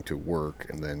going to work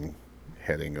and then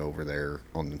heading over there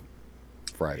on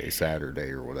Friday,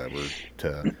 Saturday, or whatever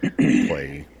to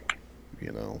play,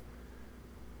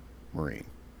 Marine.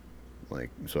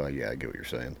 So yeah, I get what you're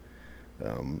saying.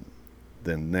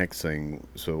 Then next thing,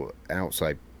 so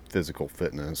outside physical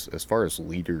fitness, as far as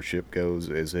leadership goes,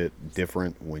 is it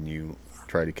different when you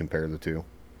try to compare the two?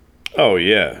 Oh,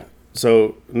 yeah.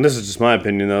 So, and this is just my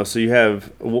opinion, though. So you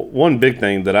have one big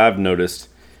thing that I've noticed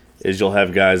is you'll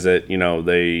have guys that,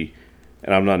 they,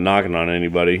 and I'm not knocking on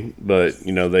anybody, but,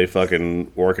 they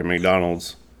fucking work at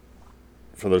McDonald's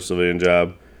for their civilian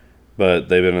job, but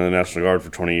they've been in the National Guard for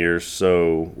 20 years.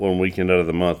 So one weekend out of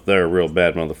the month, they're a real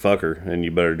bad motherfucker, and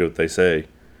you better do what they say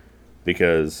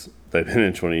because they've been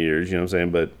in 20 years, you know what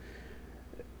I'm saying?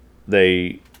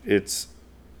 But it's,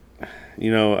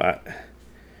 I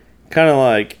kind of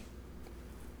like,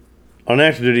 on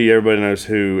active duty, everybody knows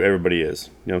who everybody is.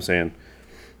 You know what I'm saying?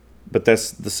 But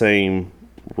that's the same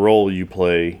role you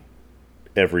play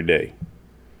every day.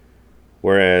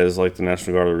 Whereas, like the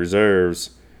National Guard or Reserves,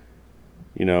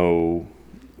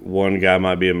 one guy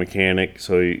might be a mechanic,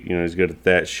 so he's good at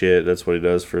that shit. That's what he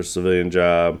does for a civilian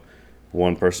job.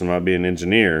 One person might be an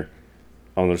engineer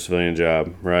on their civilian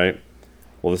job, right?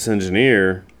 Well, this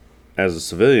engineer, as a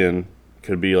civilian,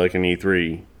 could be like an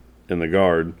E3 in the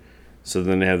Guard. So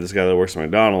then they have this guy that works at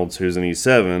McDonald's who's an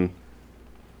E7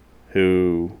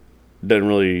 who doesn't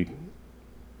really,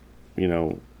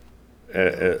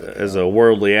 as a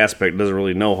worldly aspect, doesn't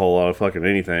really know a whole lot of fucking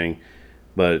anything,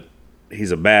 but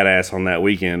he's a badass on that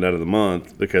weekend out of the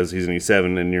month because he's an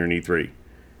E7 and you're an E3. You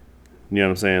know what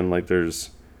I'm saying? Like, there's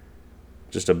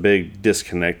just a big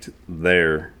disconnect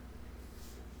there.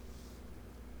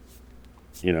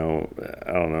 I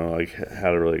don't know, like, how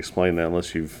to really explain that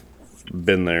unless you've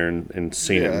been there and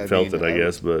seen it and felt it, I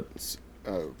guess. But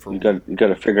you got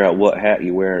to figure out what hat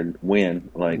you wear and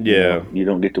when. Like, yeah, you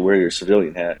don't get to wear your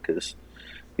civilian hat because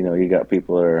you got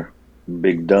people that are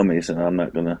big dummies, and I'm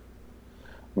not gonna.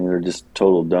 I mean, they're just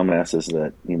total dumbasses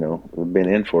that have been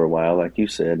in for a while, like you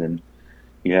said, and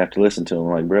you have to listen to them.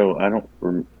 Like, bro, I don't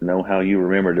know how you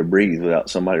remember to breathe without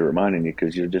somebody reminding you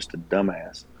because you're just a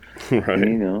dumbass. right?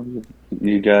 And,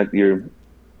 you got your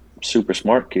super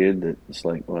smart kid that's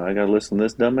like, well, I gotta listen to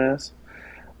this dumbass.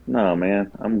 No,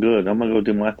 man, I'm good. I'm gonna go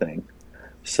do my thing.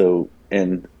 So,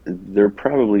 and there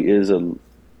probably is a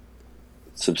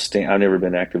I've never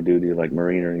been active duty like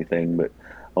Marine or anything, but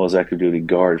I was active duty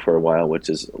Guard for a while, which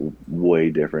is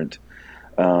way different.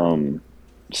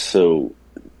 So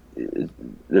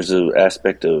there's an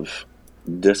aspect of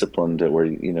discipline to where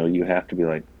you have to be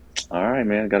like, all right,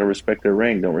 man, I got to respect their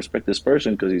rank. Don't respect this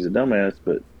person because he's a dumbass,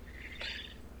 but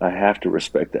I have to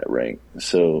respect that rank.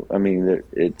 So, I mean,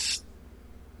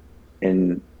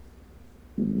 and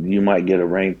you might get a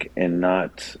rank and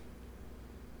not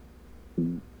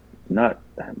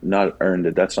earned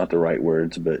it. That's not the right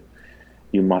words, but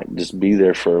you might just be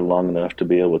there for long enough to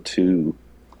be able to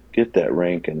get that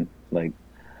rank. And like,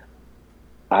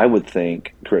 I would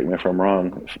think, correct me if I'm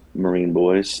wrong, Marine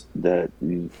boys, that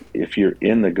if you're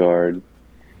in the Guard,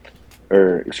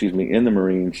 in the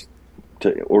Marines,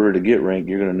 in order to get rank,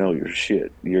 you're going to know your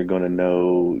shit. You're going to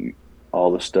know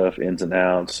all the stuff, ins and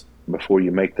outs, before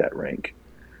you make that rank.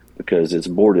 because it's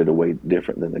boarded a way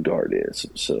different than the guard is.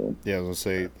 So Yeah, I was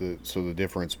gonna say the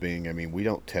difference being, I mean, we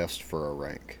don't test for a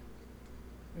rank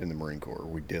in the Marine Corps.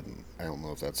 We didn't. I don't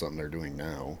know if that's something they're doing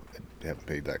now. I haven't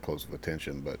paid that close of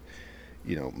attention, but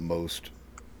most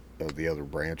of the other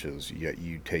branches, yet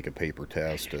you take a paper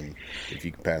test, and if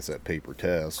you can pass that paper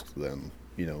test, then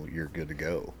you're good to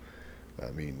go.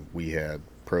 I mean, we had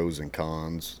pros and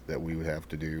cons that we would have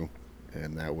to do,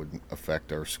 and that would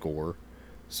affect our score.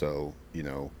 So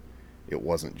it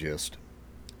wasn't just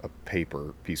a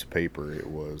piece of paper. It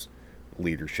was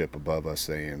leadership above us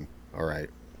saying, "All right,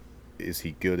 is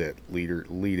he good at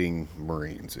leading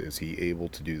Marines? Is he able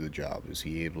to do the job? Is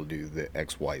he able to do the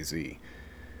XYZ?"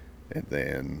 And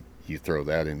then you throw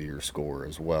that into your score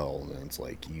as well, and it's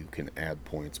like you can add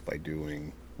points by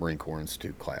doing Marine Corps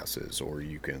Institute classes, or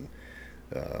you can,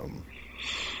 um,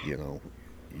 you know,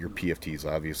 your PFT is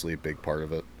obviously a big part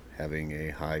of it. Having a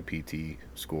high PT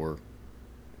score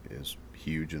is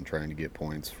huge in trying to get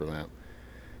points for that.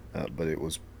 But it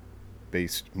was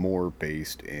based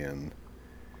in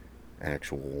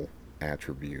actual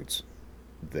attributes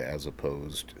as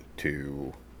opposed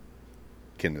to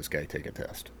can this guy take a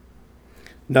test?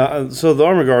 Now, so the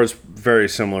Army Guard is very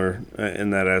similar in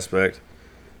that aspect.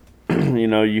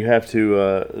 You have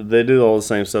to. They do all the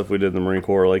same stuff we did in the Marine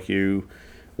Corps. Like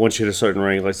once you hit a certain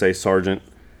rank, like say sergeant,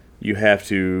 you have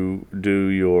to do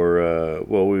your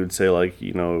what we would say like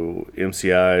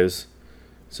MCIs.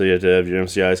 So you have to have your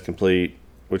MCIs complete,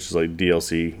 which is like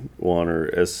DLC one or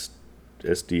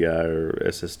SDI or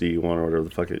SSD one or whatever the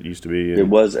fuck it used to be. it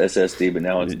was SSD, but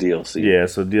now it's DLC. Yeah,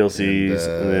 so DLCs,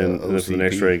 and then for the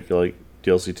next OCP. rank, like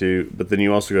DLC 2. But then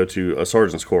you also go to a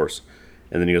sergeant's course,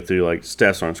 and then you go through like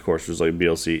staff sergeant's course, which is like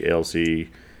BLC, ALC,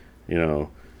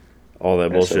 all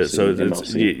that bullshit. SLC, So it's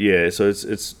MLC. yeah, so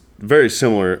it's very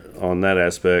similar on that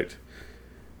aspect,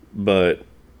 but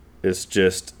it's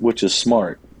just Which is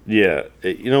smart. yeah,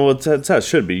 that's how it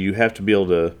should be. You have to be able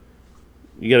to,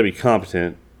 you got to be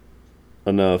competent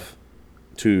enough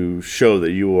to show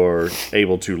that you are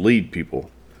able to lead people.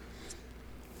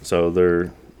 So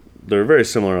they're very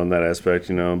similar on that aspect,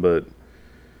 but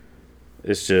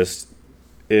it's just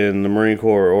in the Marine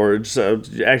Corps or just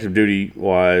active duty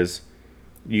wise,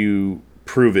 you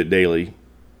prove it daily.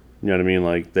 You know what I mean?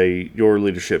 Like your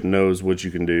leadership knows what you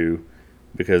can do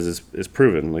because it's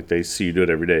proven. Like they see you do it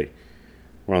every day.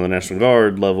 Where on the National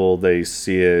Guard level, they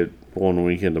see it 1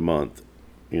 weekend a month,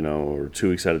 or 2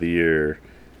 weeks out of the year,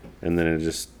 and then it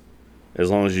just as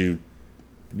long as you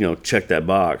check that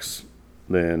box,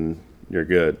 then you're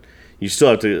good. You still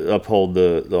have to uphold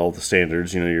all the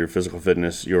standards, your physical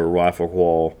fitness, your rifle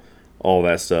qual, all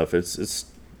that stuff. It's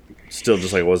still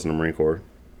just like it was in the Marine Corps.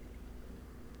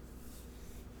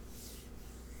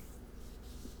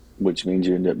 Which means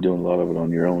you end up doing a lot of it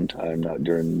on your own time, not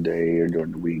during the day or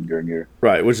during the week, during your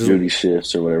Right, which is duty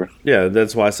shifts or whatever. yeah.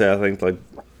 That's why I say I think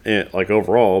like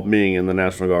overall being in the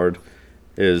National Guard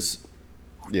is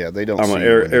Yeah, they don't. I'm see gonna you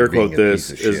when you're air being quote a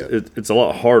this piece of is shit. it's a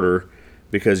lot harder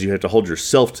because you have to hold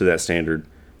yourself to that standard.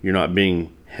 You're not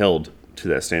being held to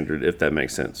that standard, if that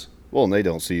makes sense. Well, and they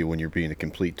don't see you when you're being a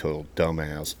complete total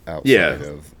dumbass outside Yeah.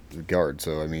 of the guard.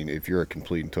 So I mean, if you're a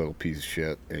complete and total piece of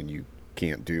shit and you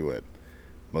can't do it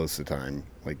most of the time,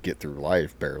 like get through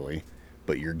life barely,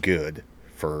 but you're good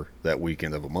for that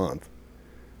weekend of a month.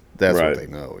 That's Right. what they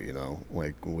know,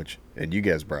 like which, and you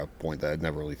guys brought up a point that I'd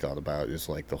never really thought about is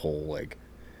like the whole like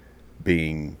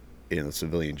being in a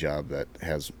civilian job that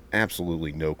has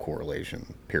absolutely no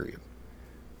correlation, period,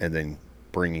 and then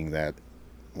bringing that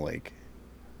like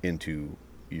into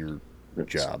your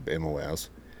job, MOS,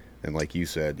 and like you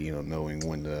said, knowing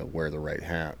when to wear the right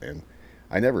hat, and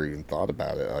I never even thought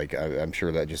about it. Like I'm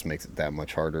sure that just makes it that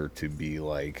much harder to be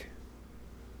like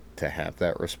to have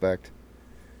that respect,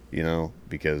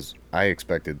 because I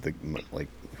expected like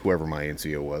whoever my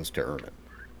NCO was to earn it,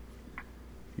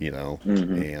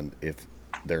 Mm-hmm. and if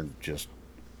they're just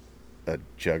a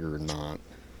juggernaut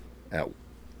at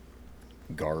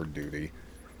guard duty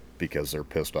because they're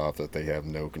pissed off that they have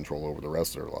no control over the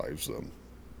rest of their lives, then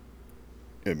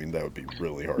I mean that would be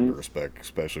really hard to respect,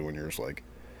 especially when you're just like,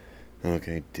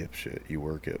 okay, dipshit, you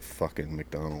work at fucking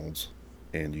McDonald's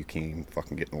and you can't even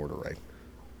fucking get an order right.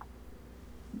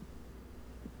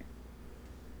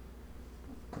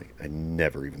 Like, I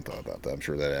never even thought about that. I'm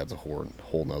sure that adds a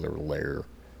whole nother layer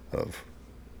of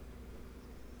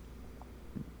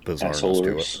bizarreness to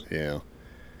it. Assholers. Yeah.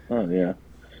 Oh yeah,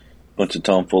 bunch of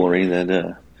tomfoolery that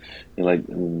you're like,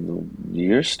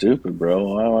 you're stupid, bro.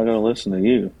 Why am I gonna listen to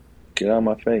you? Get out of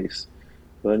my face.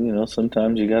 But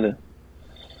sometimes you gotta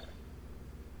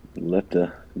let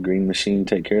the green machine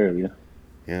take care of you.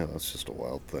 Yeah, that's just a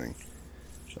wild thing.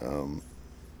 Um,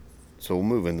 So we'll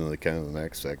move into the kind of the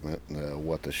next segment,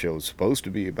 what the show's supposed to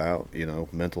be about.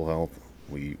 Mental health.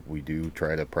 We do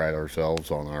try to pride ourselves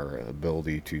on our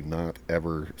ability to not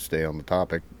ever stay on the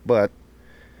topic, but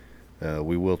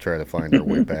we will try to find our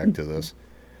way back to this.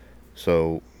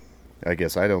 So I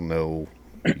guess I don't know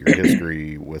your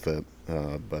history with it,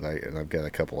 and I've got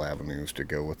a couple avenues to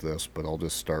go with this. But I'll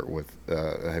just start with: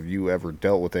 have you ever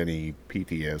dealt with any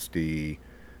PTSD,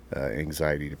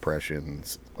 anxiety, depression,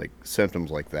 like symptoms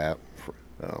like that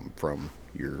from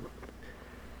your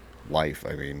life?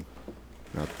 I mean,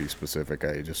 not to be specific,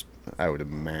 I would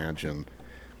imagine,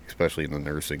 especially in the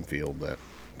nursing field, that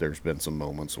there's been some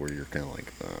moments where you're kind of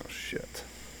like, oh shit.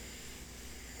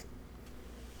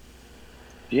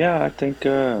 Yeah, I think.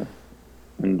 And,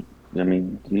 I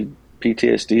mean,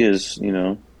 PTSD is,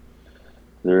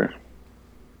 they're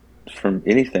from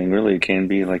anything really. It can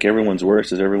be like everyone's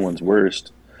worst is everyone's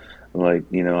worst. Like,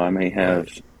 I may have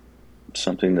Right.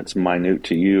 something that's minute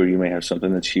to you, or you may have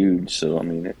something that's huge. So, I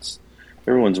mean, it's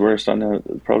everyone's worst. I know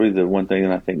probably the one thing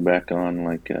that I think back on,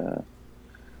 like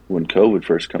when COVID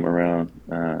first come around,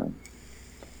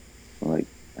 like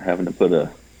having to put a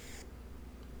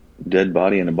dead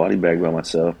body in a body bag by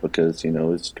myself because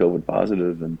it's COVID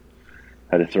positive, and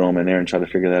had to throw them in there and try to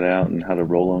figure that out and how to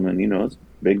roll them. And it's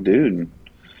a big dude, and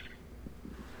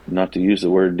not to use the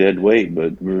word dead weight,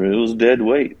 but it was dead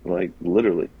weight, like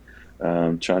literally.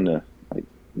 Trying to like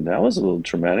that was a little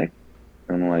traumatic.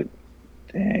 I'm like,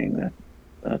 dang,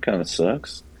 that kind of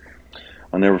sucks.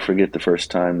 I'll never forget the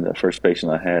first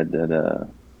patient I had that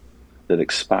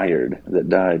expired, that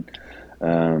died.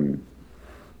 Um,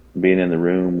 Being in the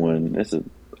room when this is an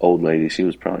old lady, she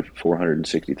was probably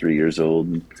 463 years old,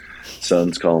 and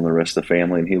son's calling the rest of the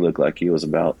family, and he looked like he was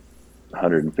about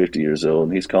 150 years old,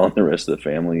 and he's calling the rest of the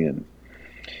family, and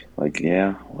like,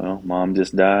 yeah, well, mom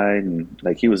just died, and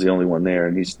like he was the only one there,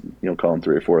 and he's calling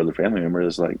three or four other family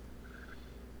members. Like,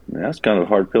 man, that's kind of a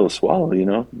hard pill to swallow,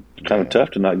 kind of Yeah.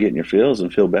 tough to not get in your feels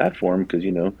and feel bad for him because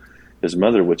his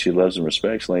mother, which he loves and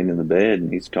respects, laying in the bed,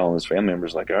 and he's calling his family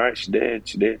members like, all right, she's dead,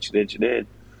 she's dead, she's dead, she's dead.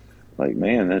 Like,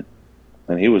 man,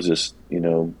 and he was just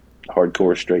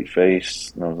hardcore straight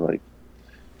face, and I was like,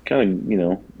 kind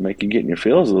of make you get in your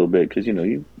feels a little bit because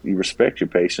you respect your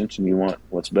patients and you want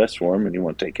what's best for them and you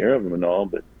want to take care of them and all,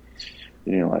 but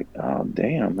like, oh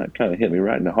damn, that kind of hit me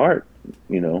right in the heart.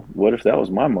 What if that was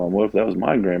my mom? What if that was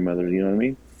my grandmother? You know what I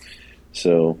mean?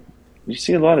 So you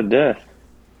see a lot of death.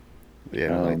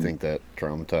 Yeah, and I Um, think that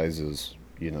traumatizes,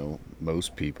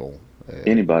 most people.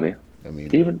 Anybody, I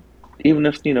mean, even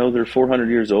if they're 400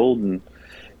 years old, and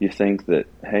you think that,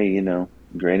 hey,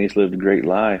 Granny's lived a great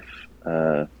life.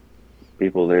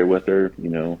 People there with her,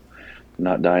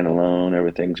 not dying alone,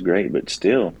 everything's great, but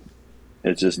still,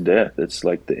 it's just death. It's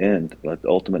like the end, like the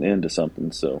ultimate end to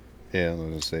something. So, yeah, I was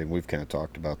gonna say we've kind of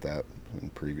talked about that in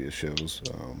previous shows,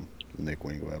 the Nick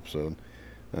Wingo episode,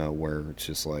 where it's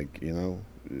just like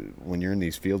when you're in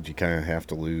these fields, you kind of have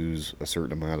to lose a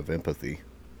certain amount of empathy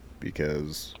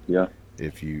because yeah,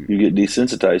 if you, you get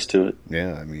desensitized to it.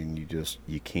 yeah, I mean,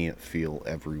 you can't feel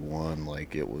everyone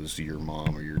like it was your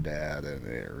mom or your dad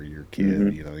or your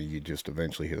kid. Hmm. You just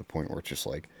eventually hit a point where it's just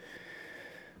like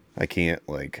I can't,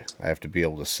 like, I have to be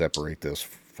able to separate this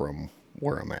from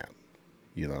where I'm at.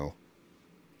 You know.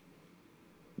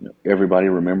 Everybody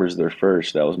remembers their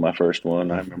first. That was my first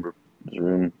one. I remember it was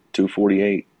room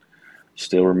 248.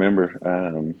 Still remember.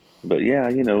 But yeah,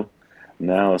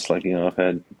 now it's like, I've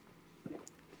had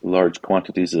large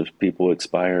quantities of people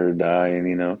expire or die,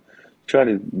 and, try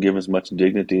to give as much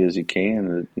dignity as you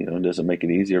can. It doesn't make it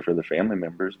easier for the family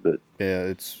members, but Yeah,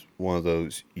 it's one of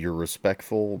those you're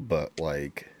respectful, but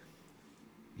like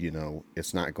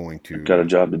it's not going I've got a to.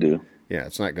 job to do. Yeah,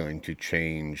 it's not going to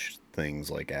change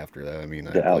things like after that. I mean,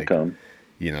 The outcome.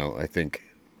 I think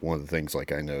one of the things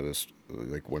like I noticed,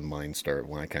 like when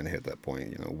I kind of hit that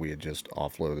point, we had just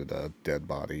offloaded a dead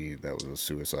body that was a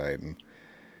suicide, and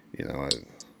you know, I,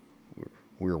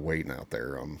 we were waiting out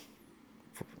there on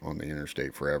the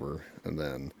interstate forever, and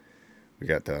then we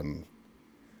got done.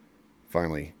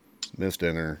 Finally, missed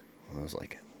dinner. I was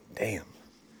like, "Damn, you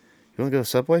want to go to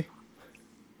Subway?"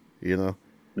 You know,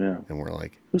 Yeah. and we're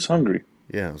like, Who's hungry?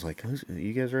 "Yeah." I was like,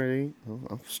 "You guys ready to eat?" "Oh,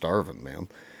 I'm starving, man."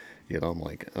 I'm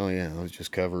like, "Oh yeah," I was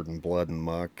just covered in blood and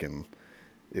muck, and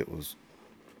it was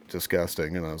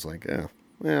disgusting. And I was like, "Yeah,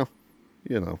 well,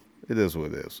 it is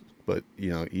what it is." But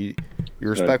you're Gotta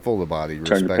respectful of the body, you're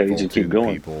turn the page respectful and to keep the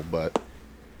going. people, but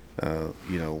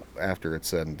after it's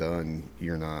said and done,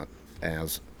 you're not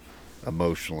as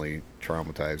emotionally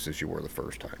traumatized as you were the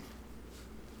first time.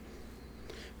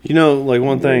 Like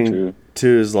one Very thing true.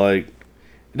 too is like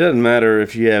it doesn't matter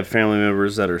if you have family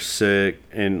members that are sick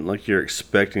and like you're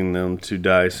expecting them to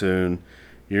die soon.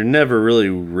 You're never really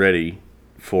ready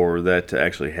for that to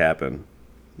actually happen.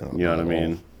 No, You know not what I at all.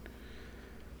 mean?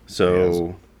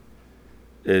 So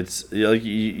it's like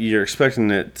you're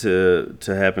expecting it to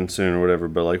happen soon or whatever,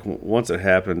 but like once it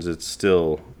happens, it's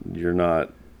still you're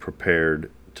not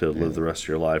prepared to live the rest of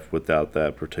your life without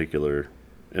that particular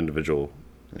individual.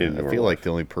 In I your feel life. like the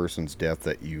only person's death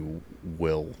that you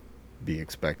will be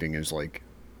expecting is like,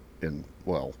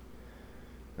 well,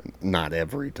 not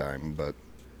every time, but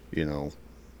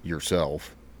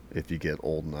yourself, if you get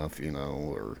old enough,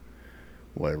 or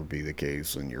whatever be the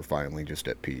case, and you're finally just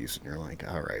at peace, and you're like,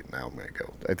 all right, now I'm gonna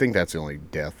go. I think that's the only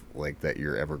death like that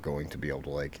you're ever going to be able to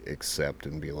like accept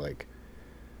and be like,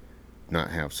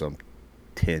 not have some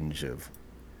tinge of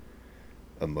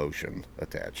emotion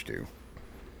attached to.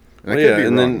 And I Well, could be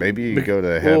and wrong. then Maybe you go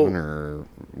to heaven or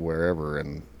wherever,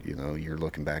 and you're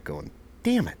looking back going,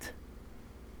 damn it.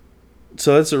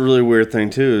 So that's a really weird thing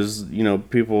too. Is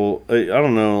people. I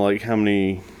don't know like how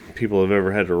many people have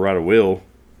ever had to write a will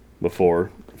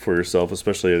before for yourself,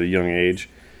 especially at a young age.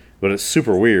 But it's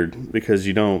super weird because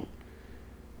you don't.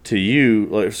 To you,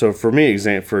 like so for me,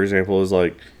 for example, is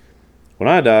like when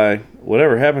I die,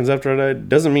 whatever happens after I die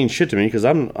doesn't mean shit to me because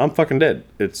I'm fucking dead.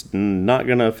 It's not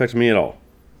gonna affect me at all.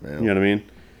 Yeah. You know what I mean?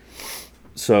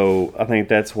 So I think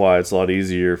that's why it's a lot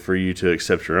easier for you to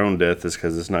accept your own death is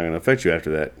because it's not going to affect you after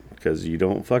that because you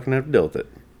don't fucking have to deal with it.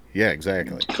 Yeah,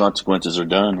 exactly. Consequences are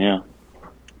done, yeah.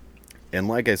 And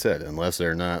like I said, unless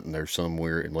they're not, and there's some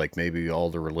weird, like maybe all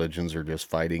the religions are just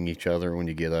fighting each other when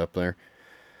you get up there.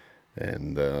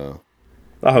 And,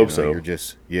 I hope so. You're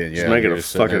just, yeah, make it you're a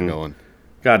just sitting there fucking- going,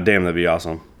 God damn, that'd be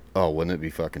awesome. oh, wouldn't it be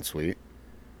fucking sweet?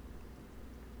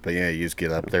 But yeah, you just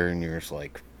get up there and you're just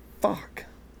like, fuck,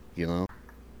 There we go.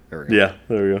 Yeah,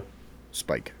 there we go.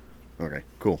 Spike. Okay,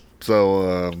 cool.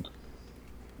 So,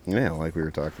 yeah, like we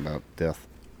were talking about death,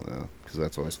 because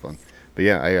that's always fun. But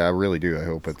yeah, I really do. I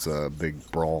hope it's a big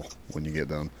brawl when you get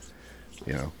done.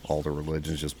 All the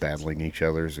religions just battling each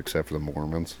other's except for the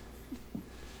Mormons.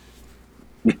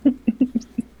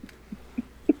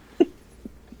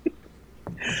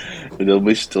 They'll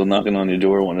be still knocking on your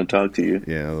door wanting to talk to you.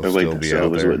 Yeah, they'll Or still wait, be so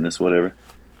out was there. witness, whatever.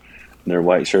 Their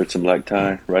white shirts and black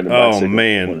tie, riding a Oh, bicycle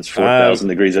man. when it's 4,000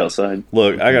 degrees outside.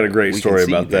 Look, I got a great We story can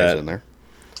see about you guys that. in there.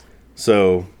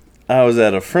 So I was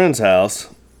at a friend's house.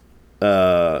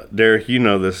 Derek, you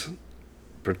know this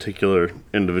particular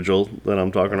individual that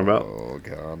I'm talking about. Oh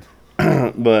God.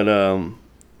 But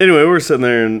anyway, we were sitting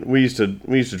there and we used to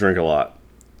drink a lot.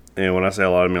 And when I say a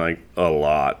lot, I mean like a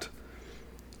lot.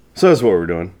 So that's what we were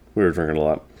doing. We were drinking a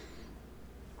lot.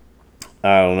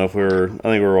 I don't know if I think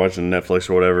we were watching Netflix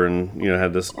or whatever, and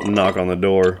had this knock on the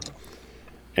door,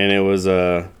 and it was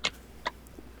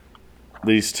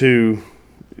these two,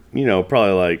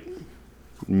 probably like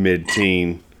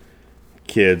mid-teen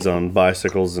kids on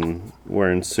bicycles and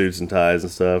wearing suits and ties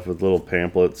and stuff with little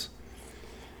pamphlets.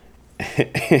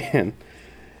 And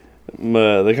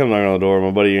they come knocking on the door.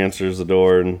 My buddy answers the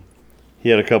door, and he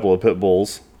had a couple of pit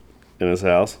bulls in his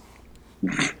house.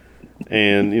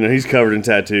 And, he's covered in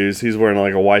tattoos. He's wearing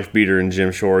like a wife beater and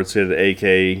gym shorts. He had an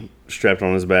AK strapped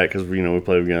on his back because, we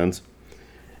play with guns.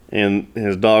 And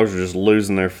his dogs are just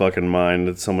losing their fucking mind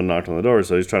that someone knocked on the door.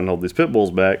 So he's trying to hold these pit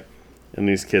bulls back. And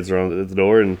these kids are at the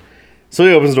door. And so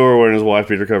he opens the door wearing his wife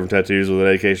beater covered in tattoos with an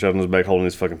AK strapped on his back holding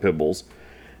these fucking pit bulls.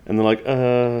 And they're like,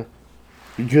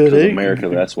 good evening. America,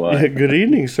 that's why. Yeah, good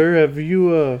evening, sir.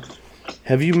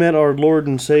 Have you met our Lord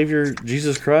and Savior,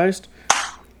 Jesus Christ?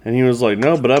 And he was like,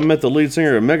 no, but I met the lead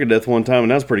singer of Megadeth one time,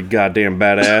 and that's pretty goddamn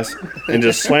badass. And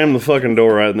just slammed the fucking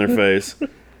door right in their face.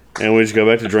 And we just go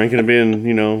back to drinking and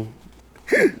being,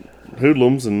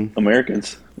 hoodlums. And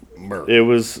Americans. it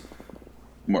was,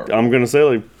 Mark. I'm going to say,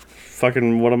 like,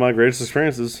 fucking one of my greatest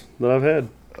experiences that I've had.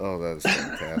 Oh, that is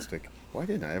fantastic. Why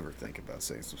didn't I ever think about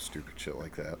saying some stupid shit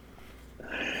like that?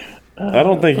 I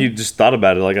don't think he just thought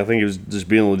about it. Like, I think he was just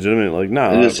being legitimate. Like,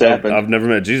 nah, It just happened. I've never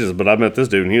met Jesus, but I met this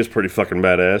dude, and he was pretty fucking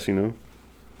badass,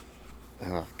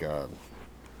 Oh God.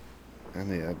 I'm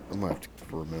gonna have to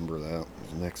remember that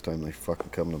the next time they fucking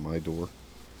come to my door.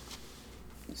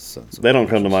 Sons of They don't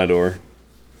come to bitches. my door.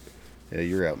 Yeah,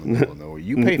 you're out in the middle of nowhere.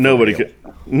 You pay for Nobody, mail.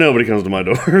 nobody comes to my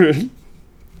door.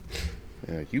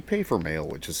 Yeah, you pay for mail,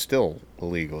 which is still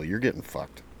illegal. You're getting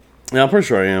fucked. Yeah, I'm pretty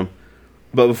sure I am.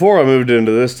 But before I moved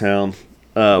into this town,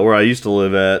 where I used to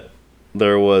live at,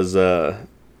 there was I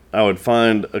would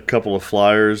find a couple of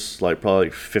flyers, like probably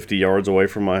like 50 yards away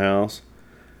from my house,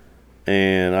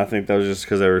 and I think that was just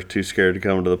because they were too scared to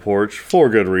come to the porch for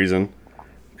good reason.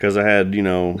 because I had,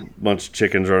 a bunch of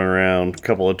chickens running around, a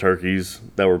couple of turkeys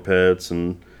that were pets,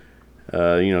 and,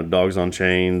 dogs on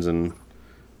chains and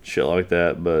shit like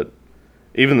that. But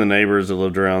even the neighbors that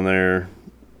lived around there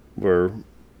were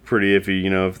pretty iffy.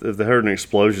 If they heard an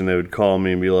explosion, they would call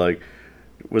me and be like,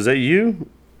 "Was that you?"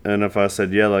 And if I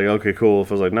said, "Yeah," like, "Okay, cool." If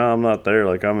I was like, "No, I'm not there.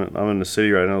 Like, I'm in the city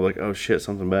right now." Like, "Oh shit,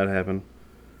 something bad happened."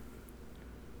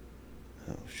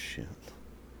 Oh shit.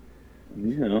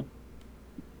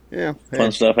 Yeah, hey.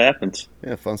 Fun stuff happens.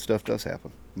 Yeah, fun stuff does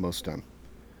happen most of the time.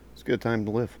 It's a good time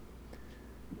to live.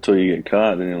 Until you get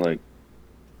caught, and you're like,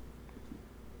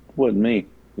 "Wasn't me,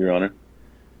 Your Honor."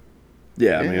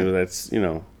 Yeah, I mean,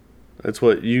 that's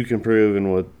what you can prove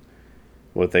and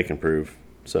what they can prove.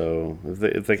 So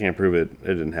if they can't prove it,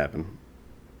 it didn't happen.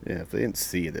 Yeah, if they didn't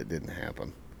see it, it didn't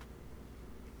happen.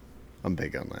 I'm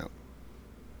big on that.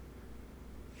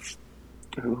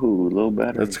 Ooh, low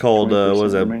battery. It's called, what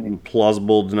is that, remaining.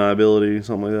 plausible deniability,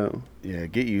 something like that? Yeah,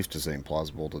 get used to saying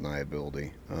plausible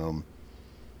deniability.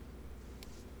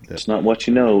 It's not what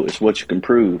you know, it's what you can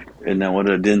prove. Isn't that what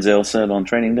Denzel said on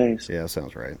Training Days? Yeah,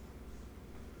 sounds right.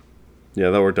 Yeah,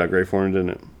 that worked out great for him, didn't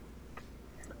it?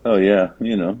 Oh, yeah.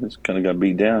 It's kind of got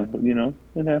beat down, but,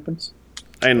 it happens.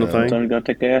 Ain't no thing. Sometimes you got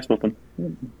to take the ass whooping.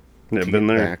 Yeah, been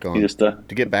there.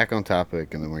 To get back on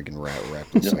topic, and then we can wrap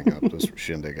this thing up, this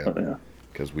shindig up,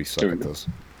 because we suck at this.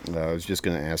 I was just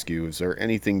going to ask you, is there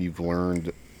anything you've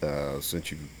learned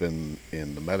since you've been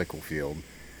in the medical field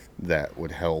that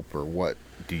would help, or what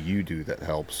do you do that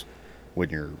helps when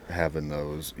you're having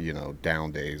those,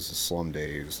 down days, slum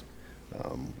days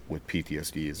with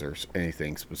PTSD? Is there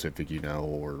anything specific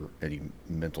or any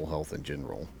mental health in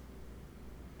general?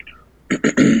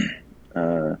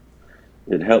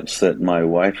 It helps that my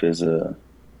wife is a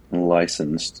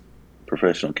licensed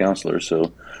professional counselor,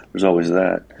 so there's always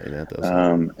that. Hey, that does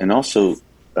help. And also,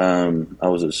 I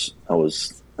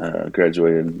was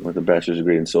graduated with a bachelor's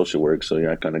degree in social work, so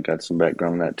I kind of got some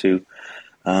background on that too.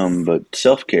 But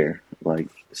self-care, you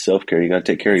got to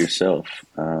take care of yourself.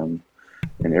 And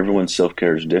everyone's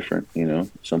self-care is different.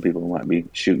 Some people might be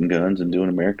shooting guns and doing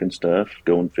American stuff,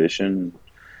 going fishing,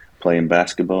 playing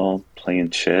basketball,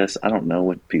 playing chess. I don't know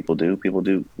what people do. People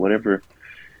do whatever it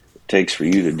takes for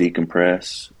you to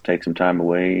decompress, take some time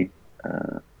away,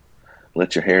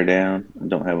 let your hair down. I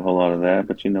don't have a whole lot of that,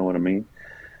 but you know what I mean.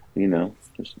 You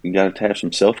got to have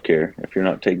some self-care. If you're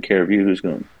not taking care of you,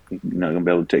 you're not going to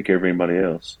be able to take care of anybody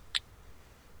else.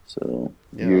 So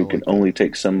you can only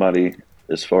take somebody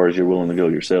as far as you're willing to go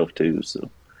yourself too. So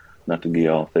not to get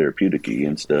all therapeutic-y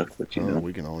and stuff, but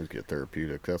we can always get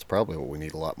therapeutic. That's probably what we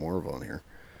need a lot more of on here.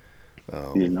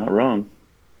 You're not wrong.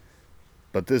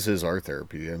 But this is our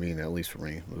therapy. I mean, at least for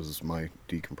me, this is my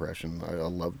decompression. I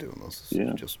love doing this.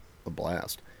 It's just a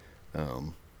blast.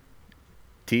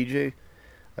 TJ,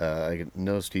 I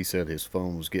noticed he said his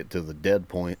phone was getting to the dead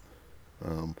point.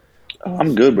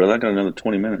 I'm good, brother. I got another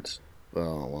 20 minutes.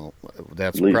 Oh, well,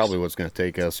 that's probably what's going to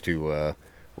take us to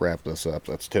wrap this up.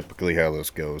 That's typically how this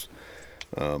goes.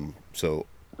 So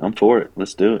I'm for it.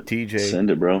 Let's do it. TJ, send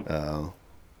it, bro.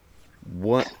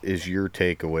 What is your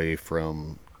takeaway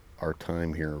from our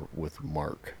time here with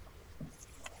Mark?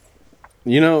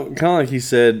 Kind of like he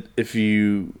said,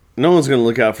 no one's going to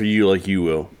look out for you like you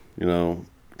will,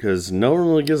 because no one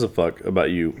really gives a fuck about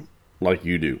you like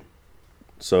you do.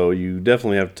 So you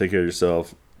definitely have to take care of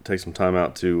yourself. Take some time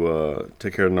out to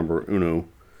take care of number uno.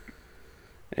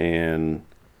 And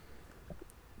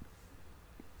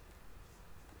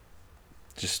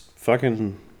just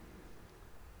fucking...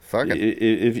 Fuck it.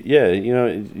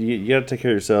 You got to take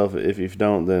care of yourself. If you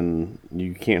don't, then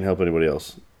you can't help anybody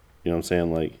else. You know what I'm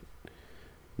saying? Like,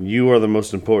 you are the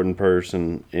most important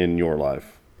person in your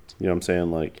life. You know what I'm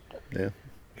saying? Like, yeah.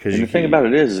 And the thing about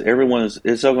it is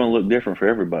it's all going to look different for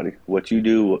everybody. What you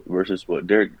do versus what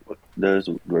Derek does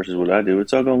versus what I do,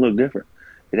 it's all going to look different.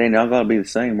 It ain't all going to be the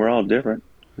same. We're all different.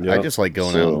 Yep. I just like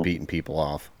going out and beating people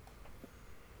off.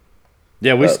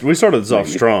 Yeah, we started this off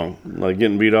strong, like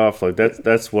getting beat off. Like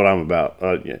that's what I'm about.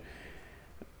 Yeah.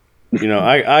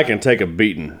 I can take a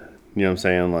beating. You know what I'm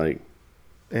saying? Like,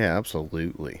 yeah,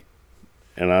 absolutely.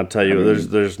 And I'll tell you,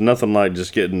 there's nothing like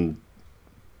just getting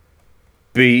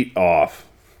beat off.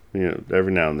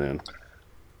 Every now and then.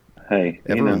 Hey,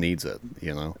 everyone needs it.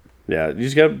 Yeah, you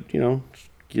just got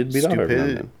get beat off every now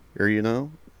and then. Or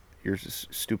your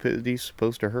stupidity's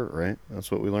supposed to hurt, right? That's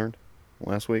what we learned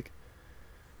last week.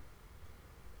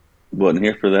 Wasn't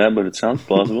here for that, but it sounds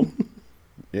plausible.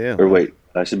 Yeah. Or wait,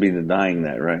 I should be denying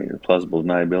that, right? Plausible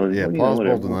deniability. Yeah,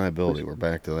 plausible deniability. We're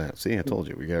back to that. See, I told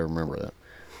you, we got to remember that.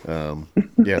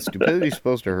 Yeah, stupidity's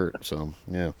supposed to hurt. So,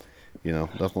 yeah,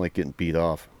 nothing like getting beat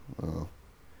off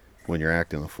when you're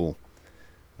acting a fool.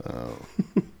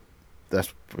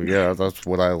 That's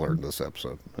what I learned this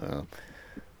episode.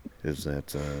 Is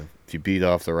that if you beat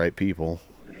off the right people,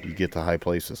 you get to high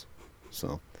places.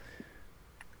 So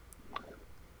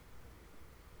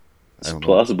It's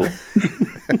plausible.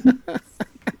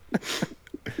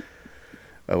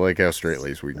 I like how straight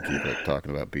laced we can keep it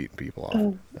talking about beating people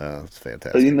off. It's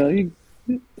fantastic. So, you know,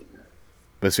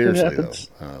 But seriously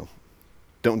though,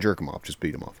 don't jerk them off. Just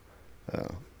beat them off.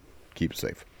 Keep it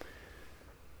safe.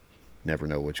 Never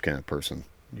know which kind of person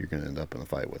you're going to end up in a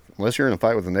fight with, unless you're in a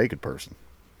fight with a naked person.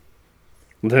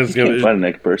 That's you can't fight a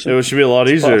naked person. It should be a lot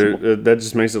It's easier. possible. That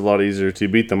just makes it a lot easier to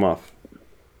beat them off.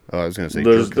 Oh, I was going to say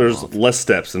There's jerk 'em off. less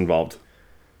steps involved.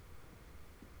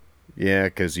 Yeah,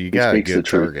 because you got a speaks the good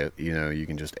truth. target. You know, you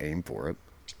can just aim for it.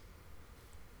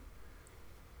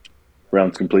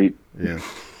 Round's complete. Yeah,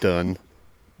 done.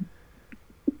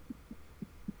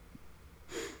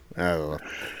 I don't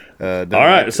know. All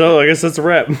right, so I guess that's a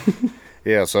wrap.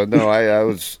 Yeah, so no, I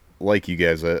was like you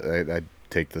guys. I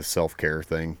take the self care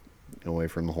thing away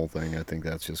from the whole thing. I think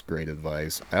that's just great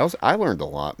advice. I learned a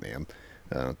lot, man.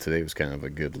 Today was kind of a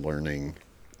good learning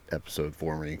episode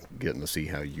for me, getting to see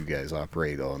how you guys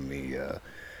operate on the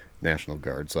National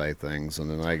Guard side of things,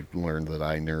 and then I learned that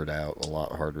I nerd out a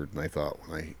lot harder than I thought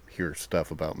when I hear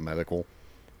stuff about medical.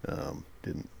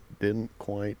 Didn't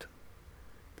quite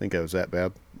think I was that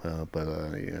bad, but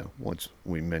yeah, once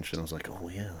we mentioned, I was like, oh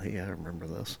yeah, I remember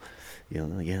this.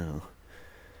 Yeah.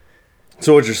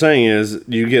 So what you're saying is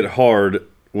you get hard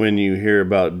when you hear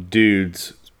about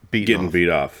dudes getting beat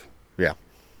off. Yeah.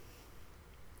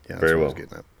 Yeah, that's Very what I well. was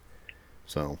getting at.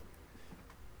 So,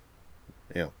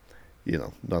 yeah,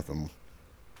 nothing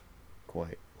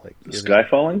quite like. The sky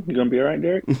falling? You gonna be all right,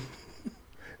 Derek?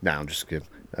 Nah, I'm just kidding.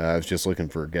 I was just looking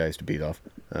for guys to beat off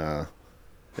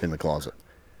in the closet.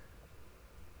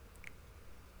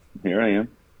 Here I am.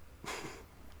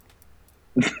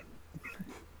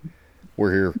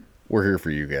 We're here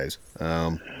for you guys.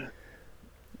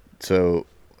 So,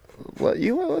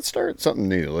 let's start something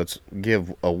new. Let's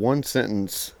give a one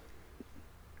sentence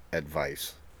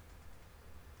advice.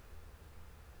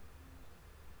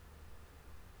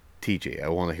 TJ, I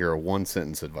want to hear a one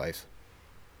sentence advice.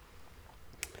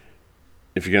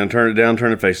 If you're going to turn it down,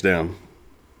 turn it face down.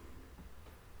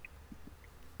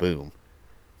 Boom.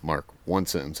 Mark, one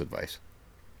sentence advice.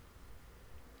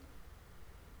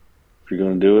 If you're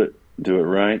gonna do it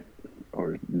right,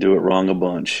 or do it wrong a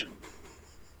bunch.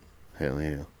 Hell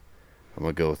yeah. I'm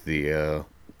going to go with the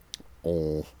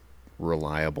old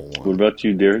reliable one. What about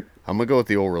you, Derek? I'm going to go with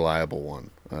the old reliable one.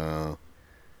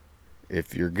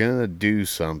 If you're going to do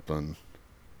something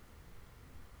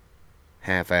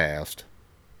half-assed,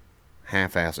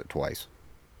 half-ass it twice.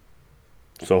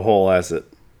 So whole asset.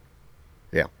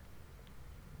 Yeah.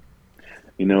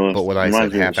 You know, But what I said,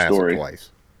 reminds me of a half-ass it story.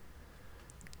 twice.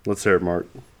 Let's hear it, Mark.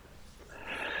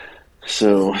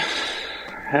 So, I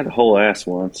had a whole ass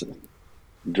once, and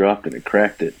dropped it and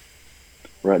cracked it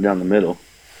right down the middle.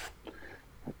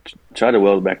 I tried to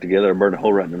weld it back together. I burned a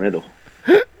hole right in the middle.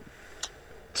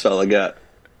 That's all I got.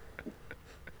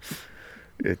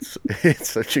 It's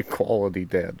such a quality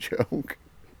dad joke.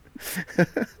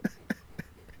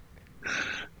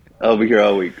 I'll be here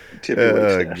all week. Tip your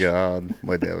Oh, waist. God.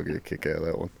 My dad will get a kick out of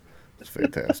that one. It's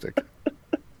fantastic.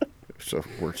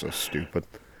 We're so stupid.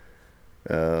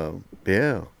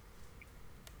 Yeah.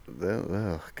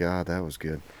 Oh, God, that was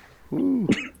good. Woo.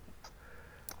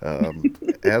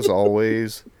 As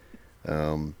always,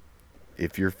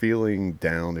 if you're feeling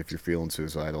down, if you're feeling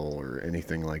suicidal or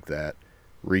anything like that,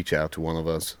 reach out to one of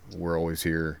us. We're always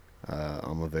here.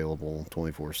 I'm available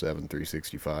 24/7,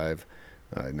 365.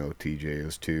 I know TJ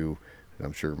is too.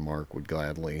 I'm sure Mark would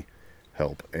gladly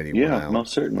help anyone Yeah, out.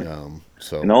 most certainly.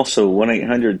 So And also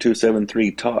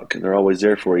 1-800-273-TALK. They're always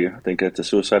there for you. I think that's a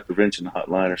suicide prevention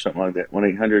hotline or something like that.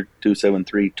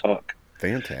 1-800-273-TALK.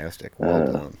 fantastic.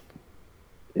 Well done.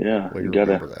 Yeah, Way you to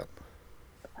gotta. remember that.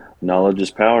 Knowledge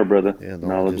is power, brother. Yeah,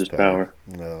 knowledge is power.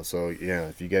 So yeah,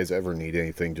 if you guys ever need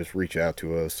anything, just reach out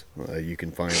to us. You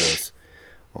can find us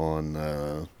on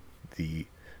the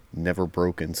Never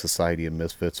Broken Society of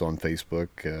Misfits on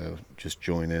Facebook. Just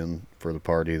join in for the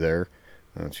party there.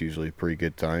 It's usually a pretty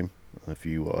good time. If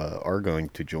you are going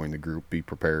to join the group, be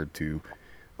prepared to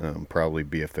probably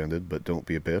be offended, but don't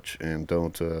be a bitch and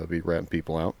don't be ratting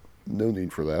people out. No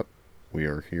need for that. We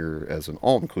are here as an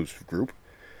all-inclusive group.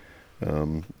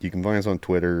 You can find us on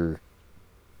Twitter,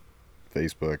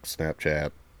 Facebook,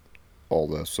 Snapchat, all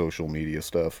the social media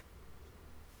stuff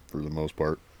for the most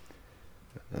part.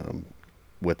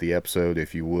 With the episode,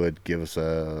 if you would give us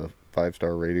a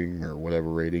 5-star rating or whatever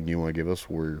rating you want to give us,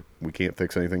 we can't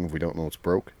fix anything if we don't know it's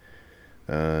broke.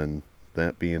 And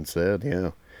that being said,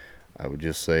 yeah, I would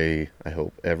just say I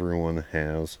hope everyone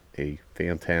has a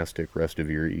fantastic rest of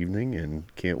your evening and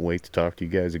can't wait to talk to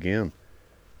you guys again.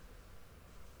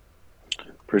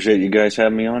 Appreciate you guys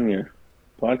having me on your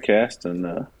podcast,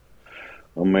 and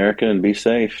America, and be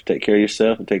safe. Take care of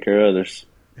yourself and take care of others.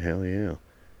 Hell yeah.